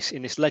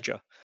this ledger.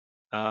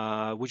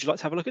 Would you like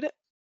to have a look at it?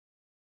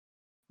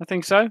 I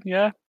think so.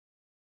 Yeah.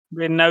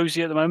 We're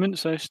nosy at the moment,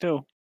 so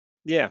still.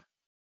 Yeah.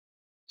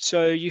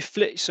 So you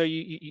flip. So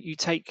you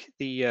take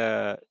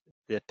the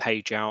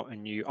page out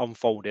and you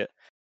unfold it,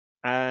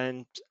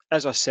 and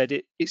as I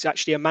said, it's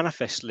actually a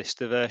manifest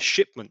list of a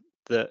shipment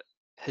that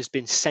has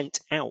been sent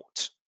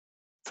out,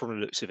 from the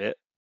looks of it,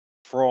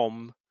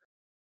 from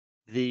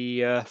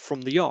the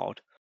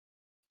yard.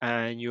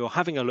 And you're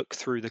having a look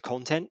through the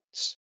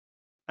contents.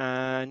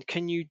 And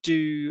can you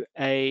do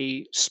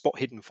a spot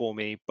hidden for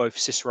me, both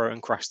Cicero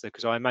and Craster?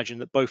 Because I imagine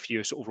that both of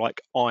you are sort of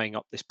like eyeing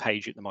up this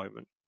page at the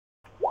moment.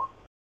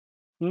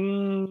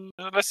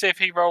 Let's see if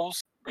he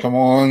rolls. Come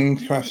on,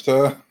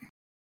 Craster.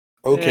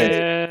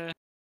 Okay.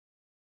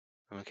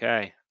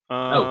 Okay.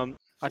 Oh.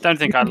 I don't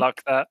think I'd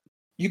like that.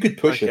 You could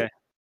push it.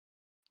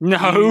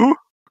 No.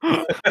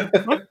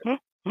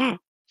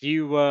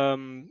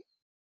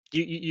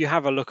 You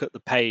have a look at the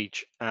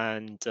page,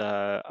 and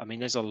I mean,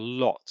 there's a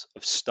lot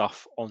of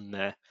stuff on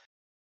there.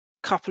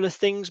 Couple of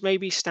things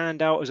maybe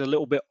stand out as a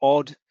little bit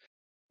odd.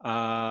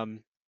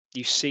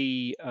 You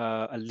see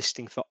a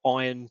listing for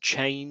iron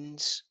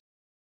chains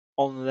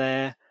on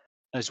there,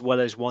 as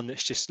well as one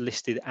that's just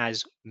listed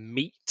as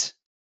meat.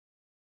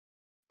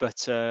 But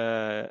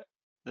the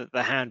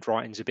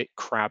handwriting's a bit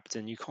crabbed,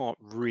 and you can't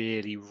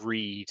really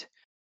read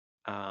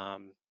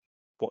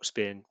what's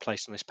been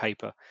placed on this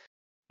paper.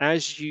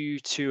 As you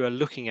two are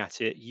looking at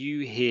it,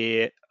 you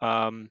hear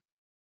some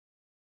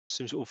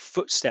sort of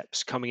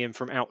footsteps coming in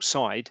from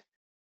outside,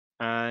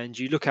 and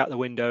you look out the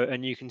window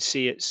and you can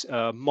see it's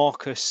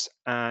Marcus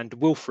and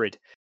Wilfred,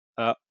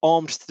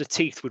 armed to the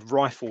teeth with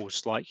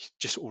rifles, like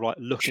just sort of like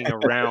looking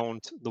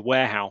around the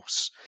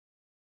warehouse.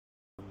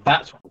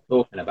 That's what I'm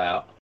talking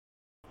about.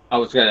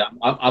 I'm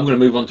going to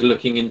move on to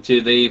looking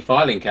into the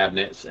filing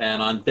cabinets,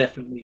 and I'm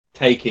definitely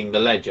taking the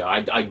ledger.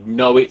 I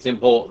know it's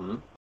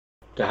important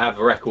to have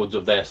records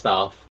of their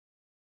stuff,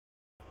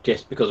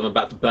 just because I'm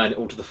about to burn it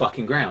all to the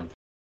fucking ground.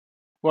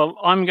 Well,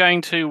 I'm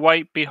going to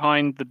wait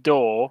behind the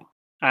door,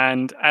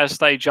 and as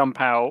they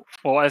jump out,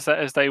 or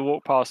as they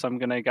walk past, I'm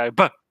going to go,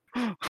 "Bah!"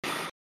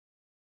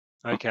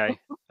 Okay.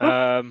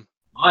 I'm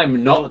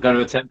not going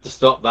to attempt to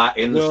stop that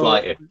in the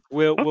slightest.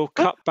 We'll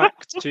cut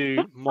back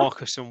to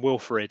Marcus and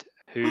Wilfred,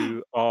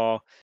 who are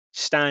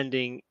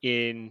standing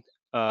in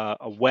a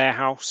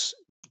warehouse.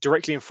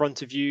 Directly in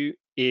front of you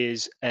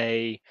is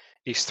 3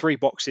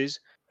 boxes,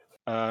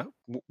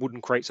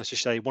 wooden crates, I should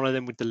say. One of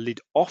them with the lid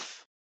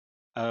off.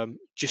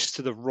 Just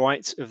to the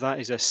right of that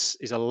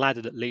is a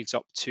ladder that leads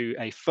up to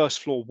a first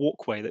floor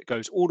walkway that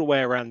goes all the way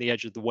around the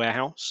edge of the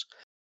warehouse.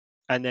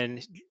 And then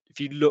if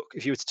you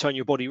were to turn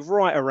your body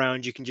right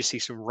around, you can just see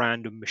some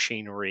random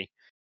machinery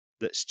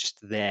that's just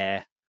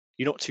there.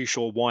 You're not too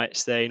sure why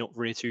it's there. You're not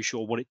really too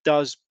sure what it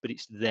does, but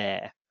it's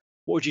there.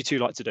 What would you two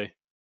like to do?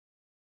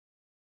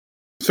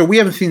 So we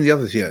haven't seen the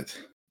others yet.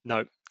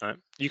 No.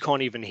 You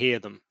can't even hear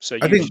them. So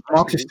I think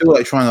Mark is still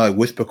like trying to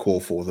whisper call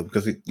for them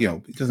because he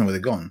doesn't know where they're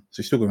gone.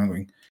 So he's still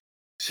going,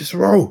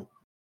 Cicero,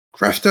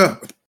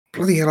 Craster,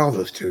 bloody hell are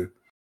those two?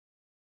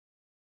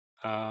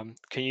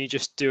 Can you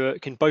just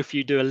can both of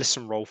you do a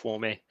listen roll for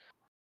me?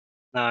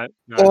 No.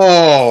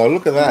 Oh,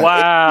 look at that!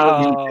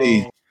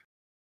 Wow.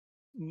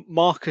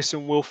 Marcus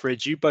and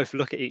Wilfred, you both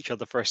look at each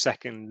other for a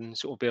second and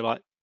sort of be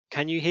like,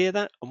 "Can you hear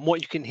that?" And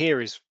what you can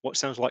hear is what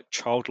sounds like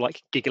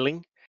childlike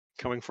giggling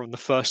coming from the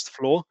first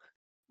floor.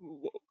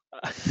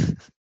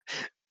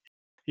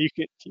 You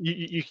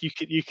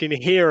can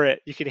hear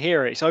it. You can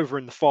hear it. It's over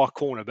in the far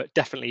corner, but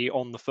definitely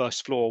on the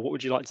first floor. What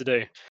would you like to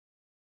do?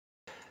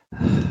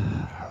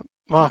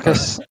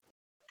 Marcus,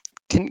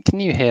 can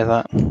you hear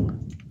that?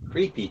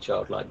 Creepy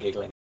childlike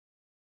giggling.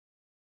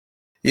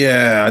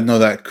 Yeah, I know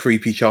that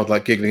creepy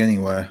childlike giggling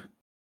anywhere.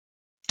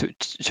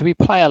 Should we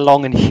play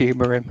along and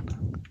humour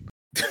him?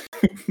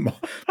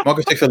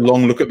 Marcus takes a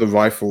long look at the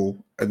rifle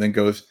and then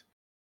goes,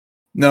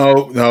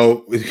 "No,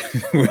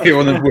 we're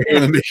on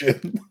a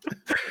mission."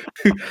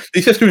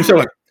 He says to himself,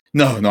 "Like,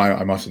 no,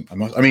 I mustn't. I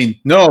mean,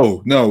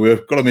 no,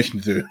 we've got a mission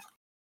to do."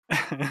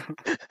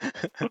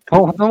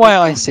 Well, the way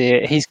I see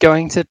it, he's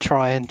going to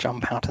try and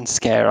jump out and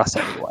scare us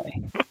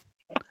anyway.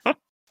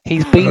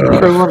 He's been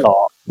through a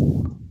lot.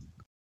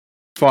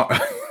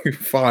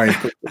 Fine.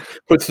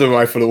 Puts the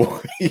rifle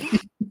away.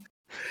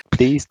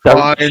 Please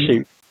don't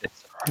shoot.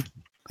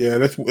 Yeah,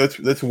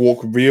 let's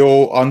walk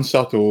real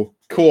unsubtle.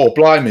 Cool,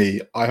 blimey.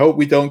 I hope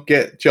we don't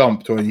get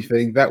jumped or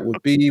anything. That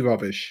would be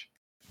rubbish.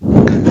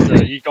 So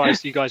you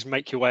guys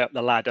make your way up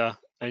the ladder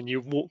and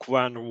you walk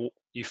around.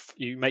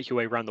 You make your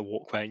way around the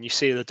walkway and you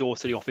see the door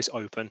to the office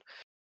open,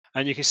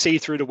 and you can see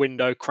through the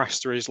window.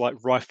 Craster is like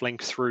rifling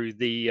through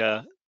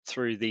the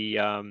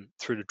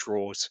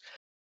drawers,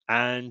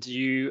 and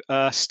you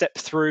step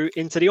through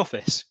into the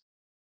office.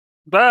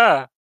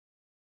 Bah!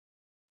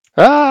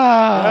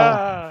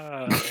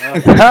 Ah!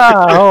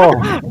 Ah! Oh.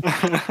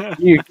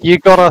 You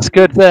got us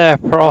good there,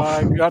 Prof.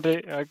 I got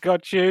it. I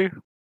got you.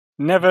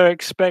 Never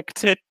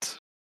expect it.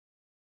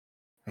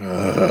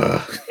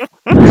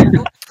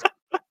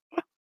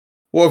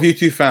 What have you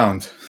two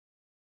found?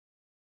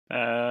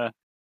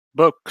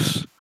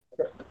 Books.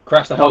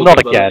 Craster No, holds not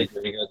up the again. laser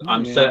and he goes,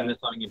 I'm certain there's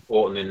something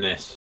important in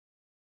this.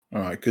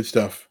 All right, good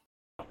stuff.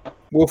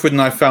 Wilfred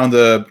and I found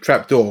a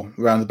trap door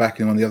around the back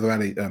in one of the other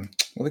alley. What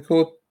are they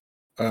called?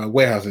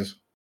 Warehouses.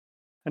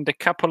 And a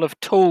couple of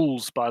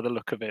tools by the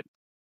look of it.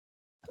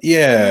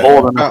 Yeah.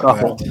 More than a about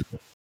couple. that.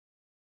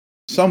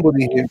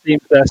 Somebody here. It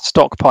seems they're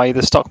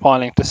either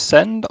stockpiling to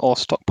send or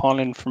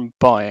stockpiling from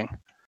buying.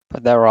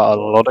 But there are a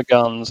lot of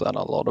guns and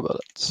a lot of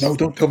bullets. No,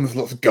 don't tell them there's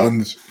lots of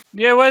guns.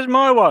 Yeah, where's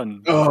my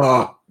one?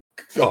 Oh,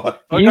 God.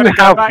 I've You got to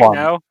go have back one.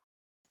 now.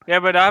 Yeah,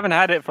 but I haven't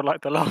had it for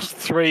like the last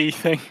 3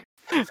 days.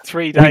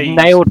 We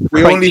nailed the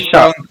We crate only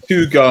shut. found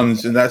 2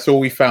 guns, and that's all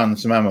we found,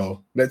 some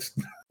ammo. There's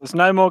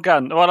no more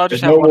gun. Well, I'll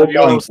just There's have no one more of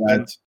yours guns, then.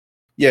 lads.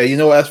 Yeah, you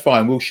know what? That's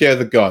fine. We'll share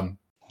the gun.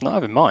 Not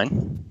having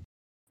mine.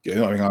 Yeah,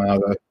 not having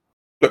either.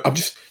 Look, I'm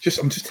just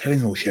telling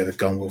them we'll share the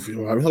gun. Wolfie.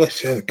 All right? We're not going to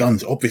share the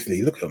guns,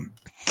 obviously. Look at them.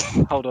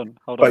 Hold on.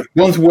 Like,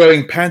 one's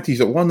wearing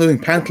panties, one wearing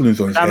pantaloons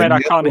on his head. Damn it, I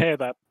and the can't other- hear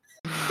that.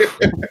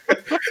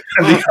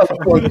 and the other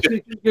one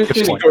just-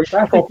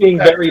 Craster's being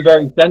very,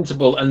 very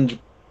sensible and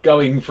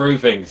going through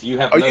things. You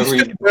have Are no you reason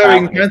still to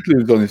wearing doubt him.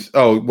 pantaloons on his?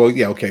 Oh, well,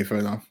 yeah, okay, fair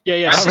enough.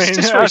 Yeah. I mean,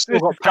 Cicero's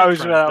this got goes background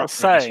without on his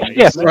saying. face.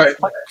 Yes, Right.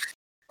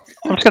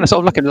 I'm just going to sort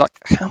of look at it like,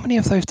 how many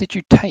of those did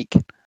you take?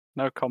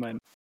 No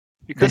comment.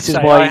 You could This is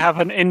say why- I have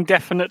an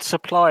indefinite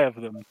supply of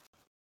them.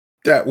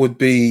 That would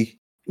be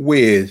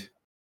weird.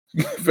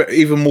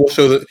 Even more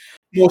so than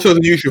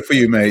usual for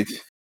you, mate.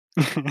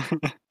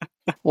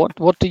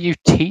 What do you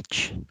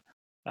teach?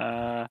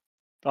 I've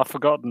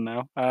forgotten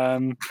now.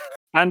 And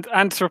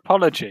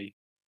anthropology.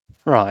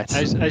 Right.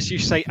 As you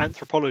say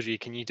anthropology,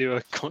 can you do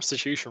a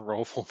constitution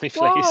roll for me, please?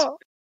 What?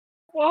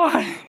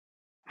 Why?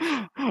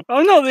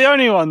 I'm not the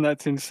only one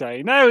that's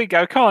insane. There we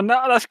go. Come on,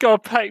 that's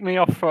got to take me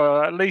off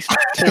for at least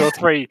 2 or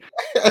 3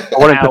 I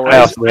wanted to play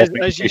hours. off the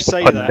As you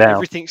say put them that, down.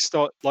 everything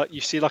start like you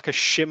see like a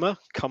shimmer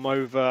come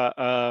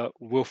over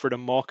Wilfred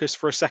and Marcus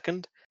for a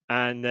second,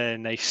 and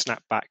then they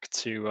snap back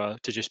to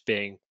just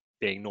being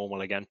normal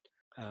again.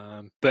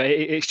 But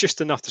it's just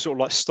enough to sort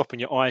of like stop in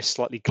your eyes,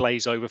 slightly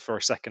glaze over for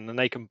a second, and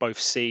they can both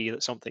see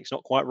that something's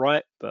not quite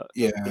right. But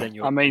Yeah, then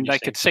you're, I mean, then you they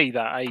could see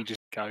that ages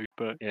ago,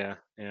 but yeah.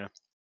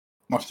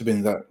 must have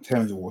been that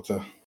Thames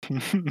water.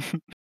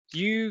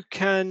 You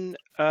can.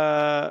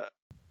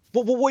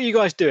 What are you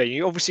guys doing?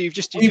 You obviously you've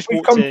just We've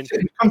walked come in.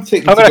 to I'm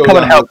going to come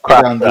and help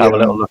Craft the, have a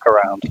little look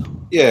around.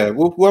 Yeah,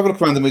 we'll have a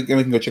look around and we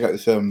can go check out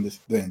this thing. See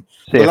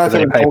The if lads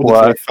there's any haven't told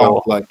us they paperwork found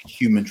or... like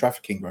human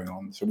trafficking going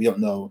on, so we don't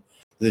know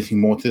if there's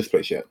anything more to this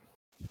place yet.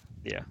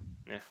 Yeah.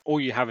 All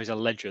you have is a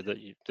ledger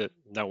that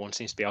no one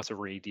seems to be able to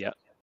read yet.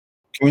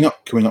 Can we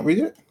not read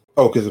it?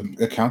 Oh, because of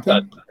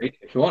accounting?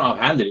 If you want, I've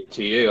handed it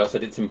to you. I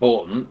said it's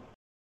important.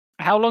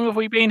 how long have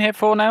we been here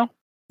for now,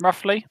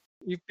 roughly?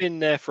 You've been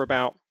there for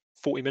about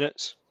 40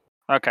 minutes.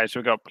 Okay, so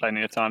we've got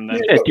plenty of time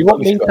then. Yeah, do you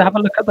want me to have a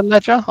look at the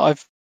ledger?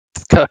 I've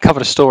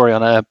covered a story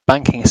on a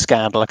banking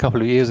scandal a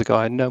couple of years ago.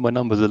 I know my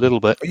numbers a little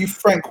bit. Are you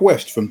Frank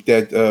West from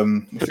Dead?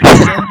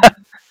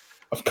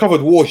 I've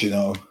covered wars, you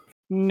know.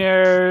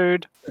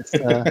 Nerd.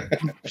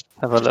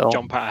 Have a little.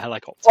 Jump out of a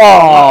helicopter.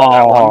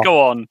 Oh,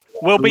 Go on.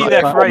 We'll be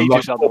there for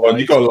ages You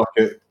otherwise. gotta lock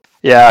it.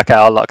 yeah. Okay,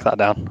 I'll lock that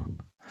down.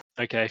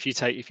 Okay, if you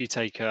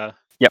take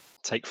Yep.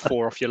 take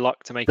 4 off your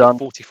luck to make Done. it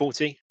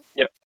 40-40.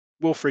 Yep.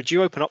 Wilfred,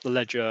 you open up the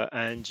ledger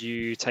and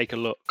you take a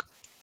look,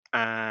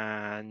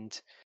 and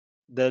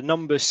the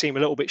numbers seem a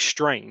little bit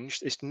strange.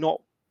 It's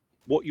not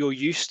what you're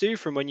used to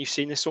from when you've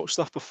seen this sort of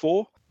stuff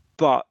before,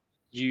 but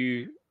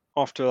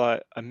after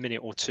like a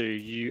minute or two,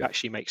 you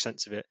actually make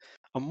sense of it.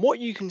 And what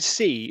you can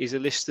see is a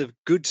list of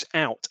goods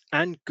out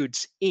and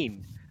goods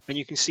in, and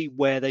you can see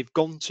where they've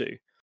gone to.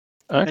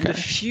 And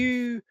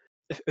Okay.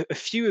 a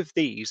few of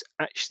these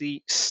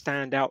actually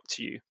stand out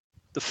to you.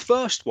 The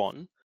first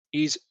one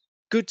is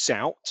goods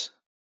out,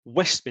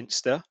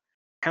 Westminster,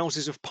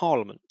 Houses of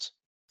Parliament.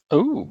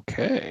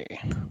 Okay.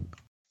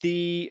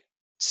 The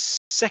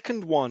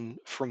second one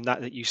from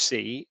that you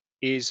see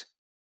is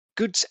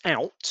goods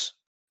out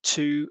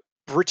to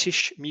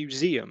British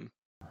Museum.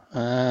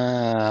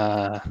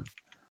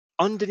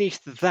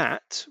 Underneath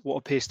that, what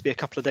appears to be a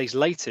couple of days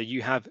later,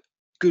 you have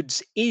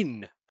goods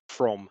in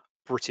from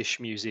British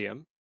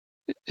Museum.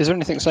 Is there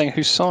anything saying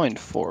who signed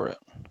for it?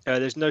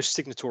 There's no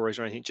signatories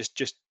or anything,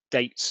 just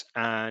dates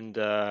and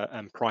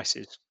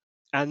prices.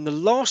 And the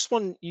last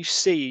one you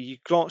see, you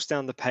glance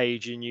down the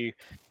page and you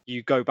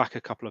go back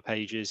a couple of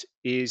pages,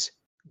 is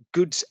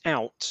goods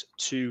out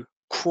to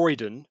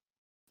Croydon,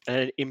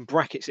 and in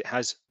brackets it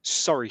has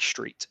Surrey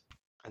Street,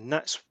 and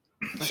that's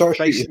Surrey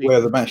Street is where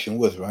the mansion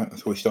was, right?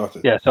 That's where we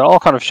started. Yeah, so I'll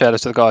kind of share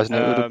this to the guys, and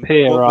it would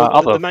appear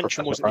the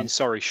mansion wasn't in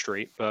Surrey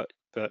Street, but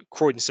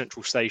Croydon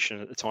Central Station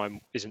at the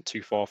time isn't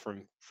too far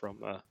from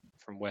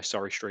where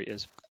Surrey Street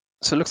is.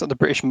 So it looks like the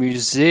British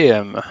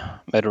Museum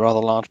made a rather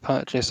large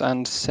purchase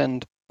and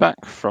send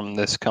back from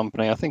this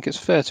company. I think it's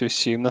fair to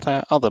assume that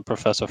our other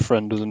professor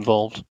friend was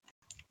involved.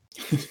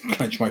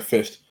 Clench my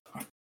fist.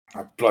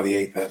 I bloody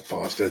hate that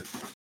bastard.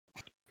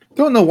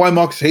 Don't know why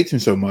Marcus hates him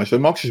so much.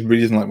 Marcus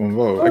really doesn't like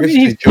Munroe. I guess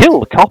he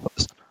killed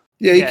coppers.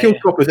 Yeah, he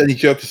killed coppers and he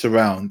jerked us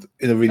around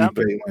in a really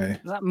big way.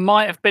 That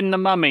might have been the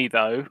mummy,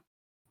 though.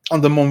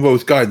 Under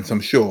Munroe's guidance,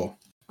 I'm sure.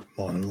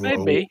 Munroe.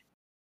 Maybe.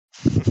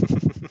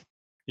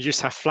 You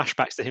just have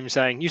flashbacks to him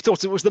saying, "You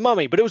thought it was the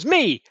mummy, but it was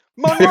me,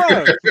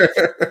 Munroe."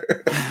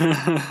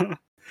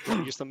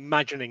 You're just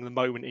imagining the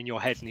moment in your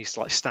head, and he's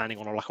like standing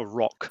on a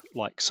rock,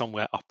 like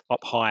somewhere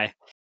up high,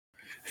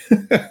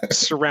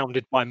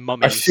 surrounded by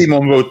mummies. I see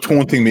Munroe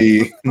taunting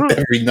me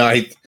every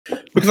night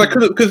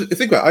because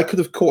think about it, I could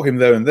have caught him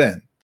there and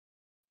then.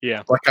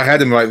 Yeah, like I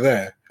had him right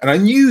there, and I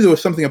knew there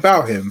was something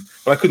about him,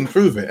 but I couldn't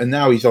prove it. And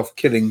now he's off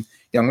killing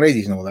young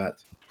ladies and all that.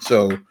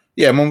 So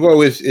yeah,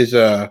 Munroe is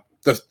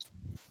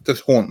does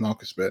haunt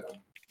Marcus a bit.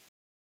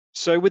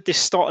 So with this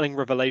startling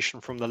revelation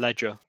from the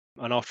ledger,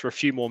 and after a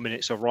few more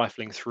minutes of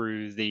rifling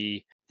through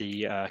the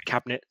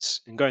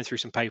cabinets and going through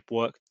some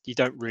paperwork, you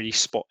don't really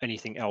spot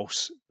anything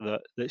else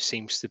that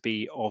seems to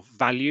be of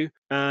value.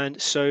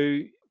 And so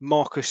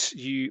Marcus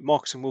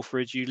and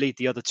Wilfred, you lead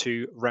the other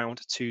two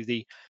round to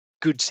the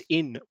goods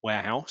in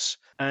warehouse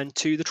and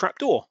to the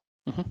trapdoor.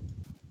 Mm-hmm.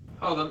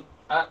 Hold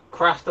on.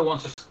 Craster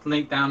wants to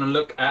sneak down and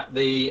look at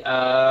the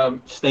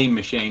steam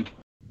machine.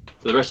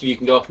 So the rest of you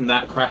can go off from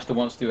that. Craster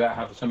wants to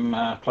have some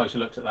closer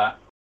looks at that.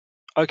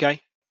 Okay.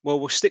 Well,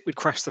 we'll stick with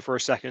Craster for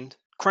a second.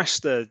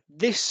 Craster,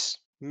 this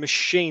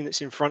machine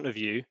that's in front of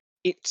you,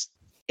 it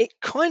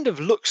kind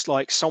of looks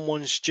like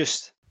someone's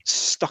just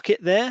stuck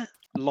it there,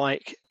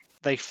 like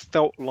they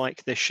felt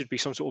like there should be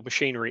some sort of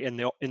machinery in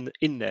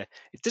there.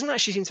 It doesn't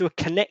actually seem to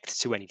connect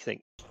to anything.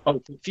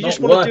 Oh, if you just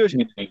want to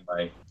do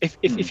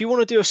if you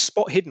want to do a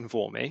spot hidden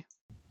for me,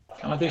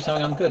 can I do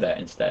something I'm good at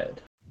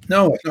instead?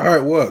 No, that's not how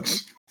it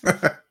works.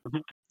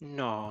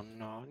 No,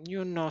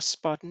 you're not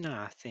spot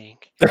nothing.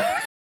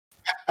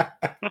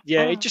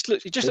 Yeah, it just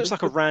looks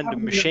like a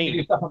random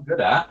machine. Stuff I'm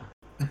good at.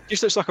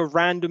 Just looks like a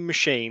random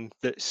machine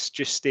that's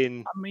just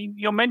in. I mean,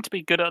 you're meant to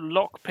be good at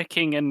lock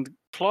picking and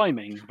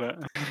climbing, but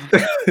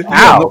You're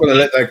not going to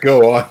let that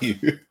go, are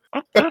you?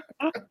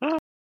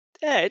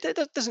 Yeah,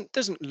 it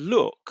doesn't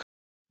look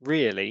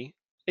really.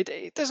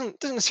 It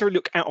doesn't necessarily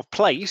look out of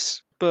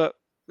place, but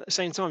at the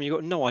same time, you've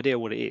got no idea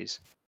what it is.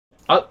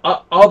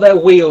 Are there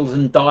wheels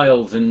and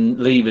dials and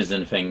levers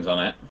and things on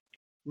it?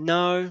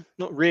 No,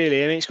 not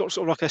really. I mean, it's got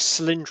sort of like a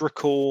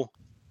cylindrical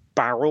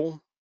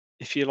barrel,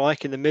 if you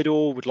like, in the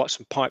middle with like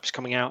some pipes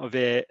coming out of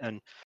it and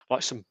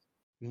like some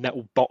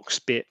metal box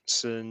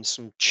bits and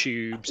some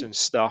tubes and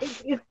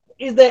stuff.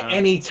 Is there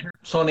any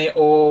taps on it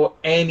or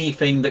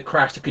anything that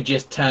Craster could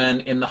just turn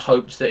in the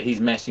hopes that he's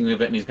messing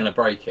with it and he's going to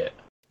break it?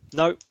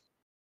 No,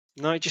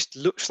 it just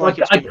looks like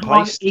it's been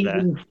placed there. I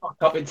can't even fuck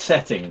up its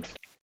settings.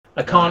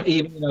 I can't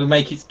even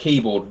make its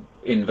keyboard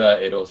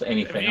inverted or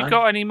anything. Have you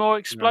got any more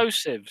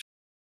explosives?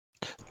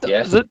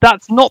 Yes.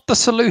 That's not the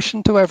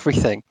solution to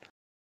everything.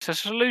 It's a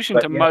solution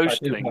to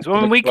most things. I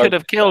mean, we could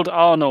have killed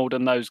Arnold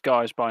and those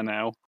guys by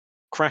now.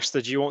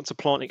 Craster, do you want to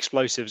plant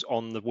explosives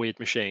on the weird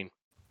machine?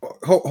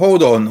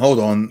 Hold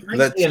on.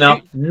 Let's.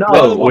 Enough. No,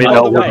 By the we're by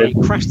not the with way,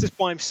 him. Craster's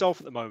by himself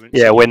at the moment.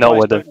 Yeah, so we're you not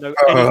guys with him. don't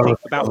know anything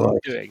about what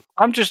he's doing.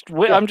 I'm just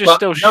But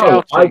shouting.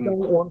 No, I don't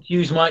want to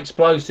use my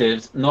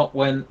explosives. Not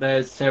when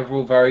there's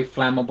several very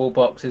flammable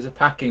boxes of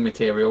packing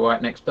material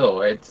right next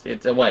door.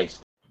 It's a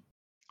waste.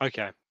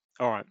 Okay,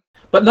 all right.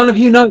 But none of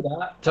you know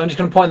that, so I'm just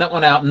going to point that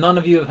one out. None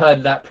of you have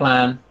heard that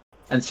plan,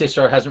 and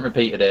Cicero hasn't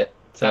repeated it.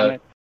 Damn So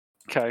it.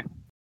 Okay.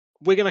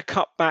 We're going to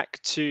cut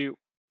back to.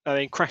 I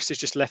mean, Craster's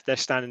just left there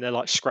standing there,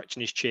 like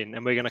scratching his chin,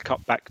 and we're going to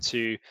cut back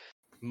to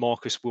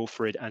Marcus,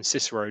 Wilfred, and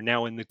Cicero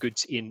now in the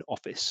Goods Inn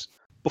office.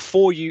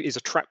 Before you is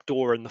a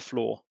trapdoor in the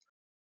floor,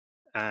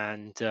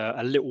 and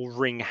a little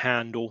ring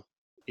handle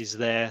is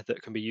there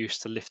that can be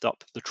used to lift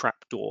up the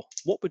trapdoor.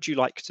 What would you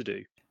like to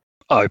do?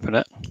 Open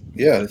it.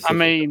 Yeah. I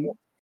mean,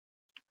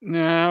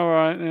 yeah, all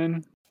right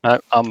then. No,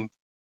 I'm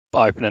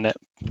opening it.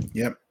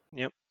 Yep.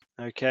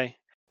 Okay.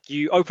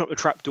 You open up the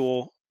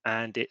trapdoor,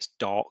 and it's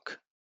dark.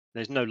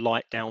 There's no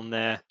light down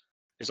there.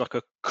 There's like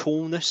a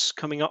coolness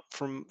coming up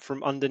from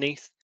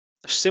underneath,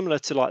 similar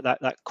to like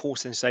that cool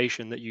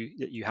sensation that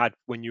you had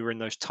when you were in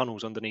those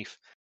tunnels underneath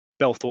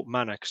Belthorpe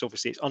Manor, because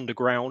obviously it's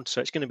underground, so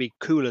it's going to be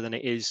cooler than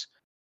it is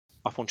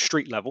up on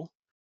street level.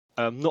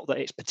 Not that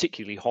it's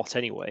particularly hot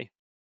anyway.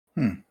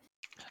 We've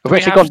We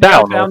actually have gone to go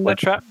down. down the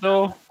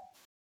trapdoor.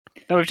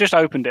 No, we've just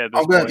opened it at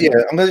this point.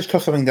 I'm gonna just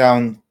toss something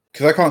down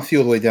because I can't see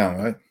all the way down,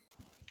 right?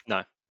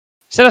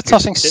 Instead of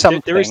tossing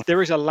something,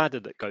 There is a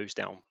ladder that goes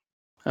down.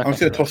 I'm just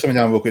gonna toss something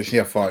down real quick and see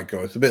how far it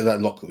goes. It's a bit of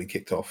that lock that we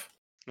kicked off.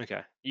 Okay.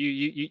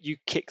 You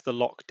kick the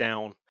lock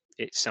down.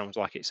 It sounds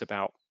like it's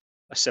about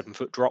a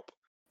 7-foot drop.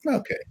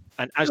 Okay.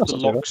 And as That's the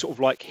not too lock sort of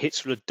like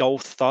hits with a dull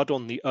thud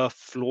on the earth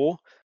floor,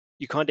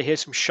 you kind of hear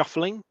some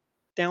shuffling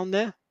down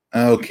there.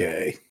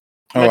 Okay.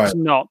 All Let's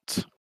right.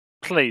 not,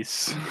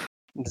 please.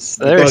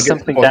 there gotta is get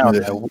something to the bottom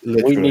down of there.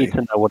 this, We literally. need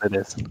to know what it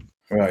is.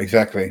 Right.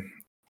 Exactly.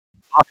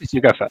 Marcus,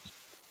 you go first.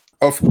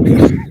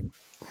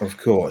 Of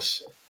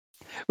course.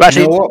 Well,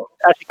 actually, You know what?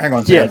 actually, Hang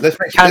on. yeah,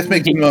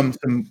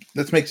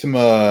 Let's make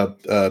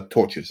some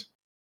torches.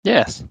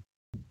 yes.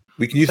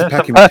 We can use There's the some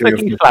packing material.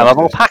 perfectly from the flammable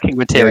boxes. packing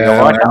material Yeah,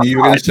 right I knew you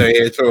were going to outside. say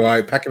it. It's all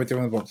right. Packing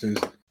material in the boxes.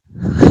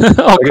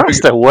 Oh,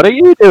 Craster, what are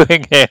you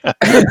doing here?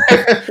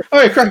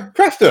 Oh,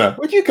 Craster,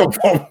 where'd you come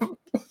from?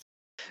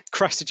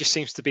 Craster just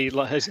seems to be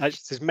like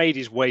has made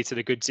his way to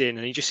the Goods Inn,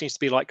 and he just seems to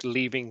be like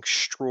leaving a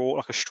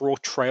straw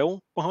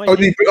trail behind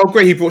him.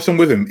 Great, he brought some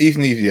with him.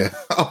 Even easier.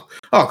 Oh,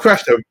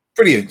 Craster,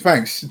 brilliant.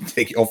 Thanks.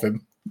 Take it off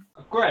him.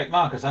 great,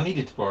 Marcus. I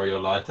needed to borrow your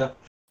lighter.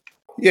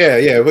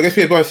 Yeah. But I guess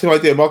we have the same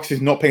idea. Marcus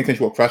is not paying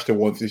attention to what Craster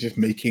wants. He's just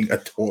making a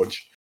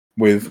torch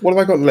with. What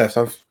have I got left?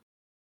 I've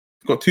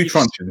got 2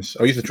 truncheons.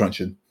 I'll use the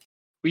truncheon.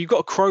 Well, you've got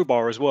a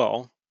crowbar as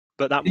well,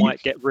 but that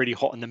might get really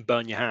hot and then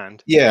burn your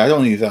hand. Yeah, I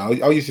don't use that.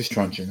 I'll use this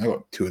truncheon. I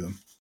got 2 of them.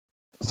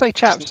 Say,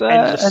 chaps, Just an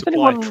endless has supply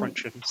anyone of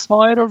truncheons.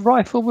 fired a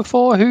rifle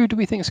before? Who do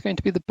we think is going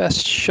to be the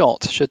best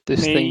shot? Should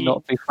this Me. thing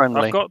not be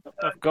friendly?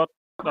 I've got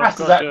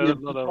Craster's a actually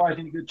lot of.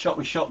 surprisingly good shot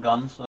with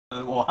shotguns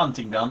or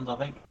hunting guns, I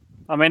think.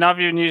 I mean, I've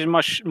been using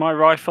my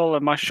rifle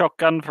and my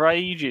shotgun for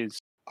ages.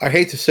 I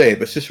hate to say it,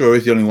 but Cicero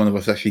is the only one of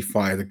us that actually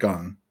fired a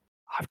gun.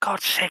 I've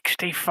got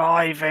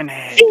 65 in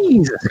it.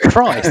 Jesus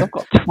Christ! I've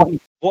got 20.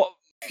 What?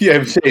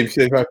 Yeah, same.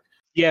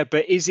 Yeah,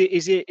 but is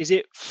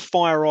it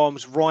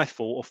firearms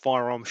rifle or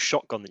firearms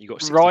shotgun that you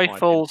got? 65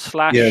 Rifle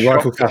slash Yeah,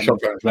 rifle shotgun. slash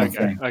shotgun is one in?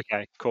 thing.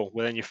 Okay, cool.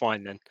 Well, then you're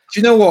fine then. Do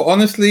you know what?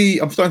 Honestly,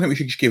 I'm starting to think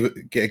we should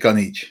just get a gun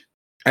each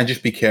and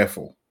just be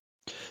careful.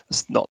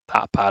 It's not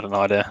that bad an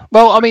idea.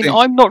 Well, I mean, think-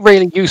 I'm not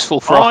really useful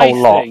for a whole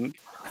lot.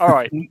 All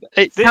right.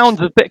 It This-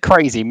 sounds a bit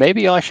crazy.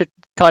 Maybe I should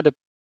kind of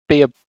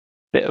be a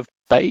bit of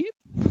bait.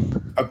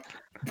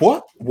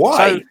 What?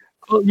 Why?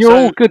 Well, you're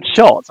all good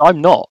shots.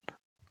 I'm not.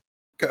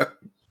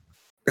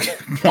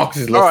 Marcus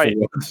is All lost right.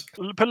 for words.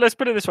 But let's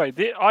put it this way: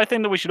 I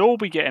think that we should all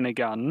be getting a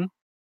gun,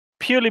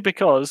 purely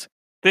because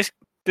this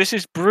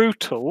is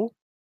brutal,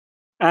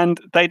 and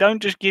they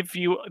don't just give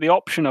you the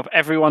option of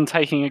everyone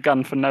taking a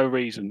gun for no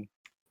reason.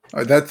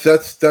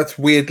 That's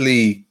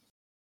weirdly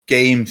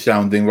game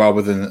sounding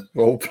rather than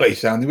role play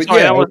sounding. But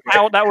Sorry, yeah,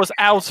 that was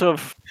out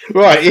of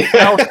right.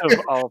 Yeah.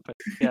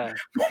 yeah.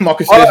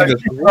 Marcus Well,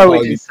 says Munroe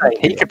is insane.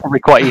 He could probably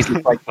quite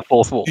easily break the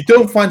fourth wall. you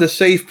don't find a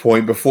save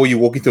point before you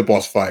walk into a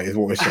boss fight, is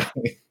what we're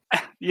saying.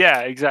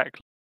 Yeah,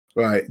 exactly.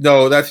 Right.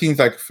 No, that seems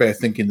like fair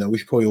thinking though. We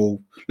should probably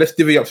all let's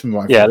divvy up some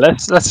rifles. Yeah,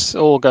 let's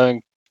all go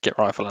and get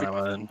rifle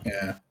ammo. And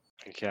Yeah.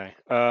 Okay.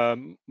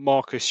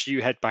 Marcus,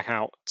 you head back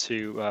out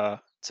to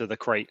the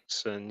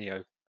crates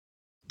and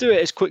do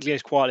it as quickly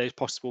as quietly as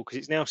possible because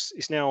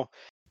it's now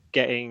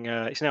getting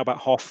it's now about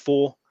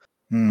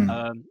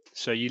 4:30.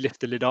 So you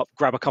lift the lid up,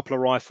 grab a couple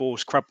of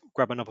rifles, grab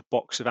another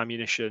box of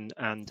ammunition,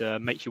 and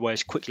make your way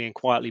as quickly and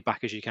quietly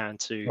back as you can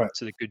to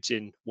the Goods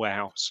Inn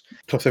warehouse.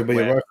 Toss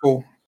everybody a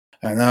rifle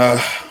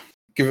and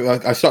give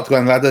it. I start to go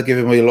on the ladder, give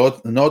everybody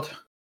a nod,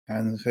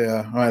 and say,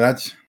 "All right,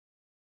 lads,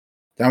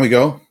 down we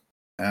go,"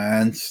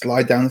 and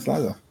slide down this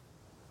ladder.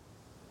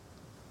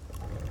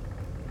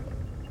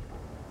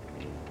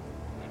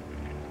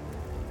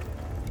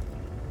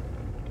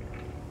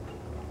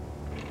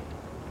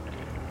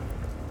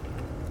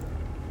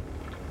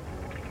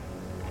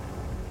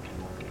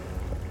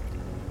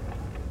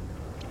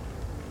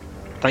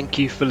 Thank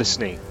you for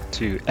listening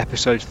to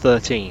episode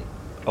 13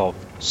 of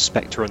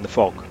Spectre and the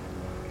Fog.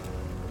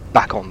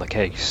 Back on the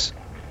case.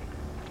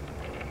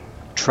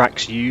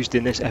 Tracks used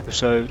in this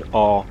episode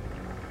are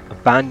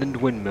Abandoned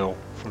Windmill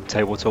from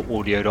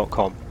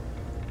tabletopaudio.com.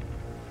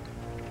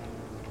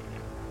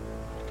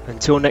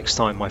 Until next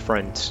time, my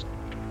friends,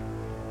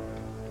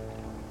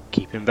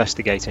 keep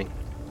investigating.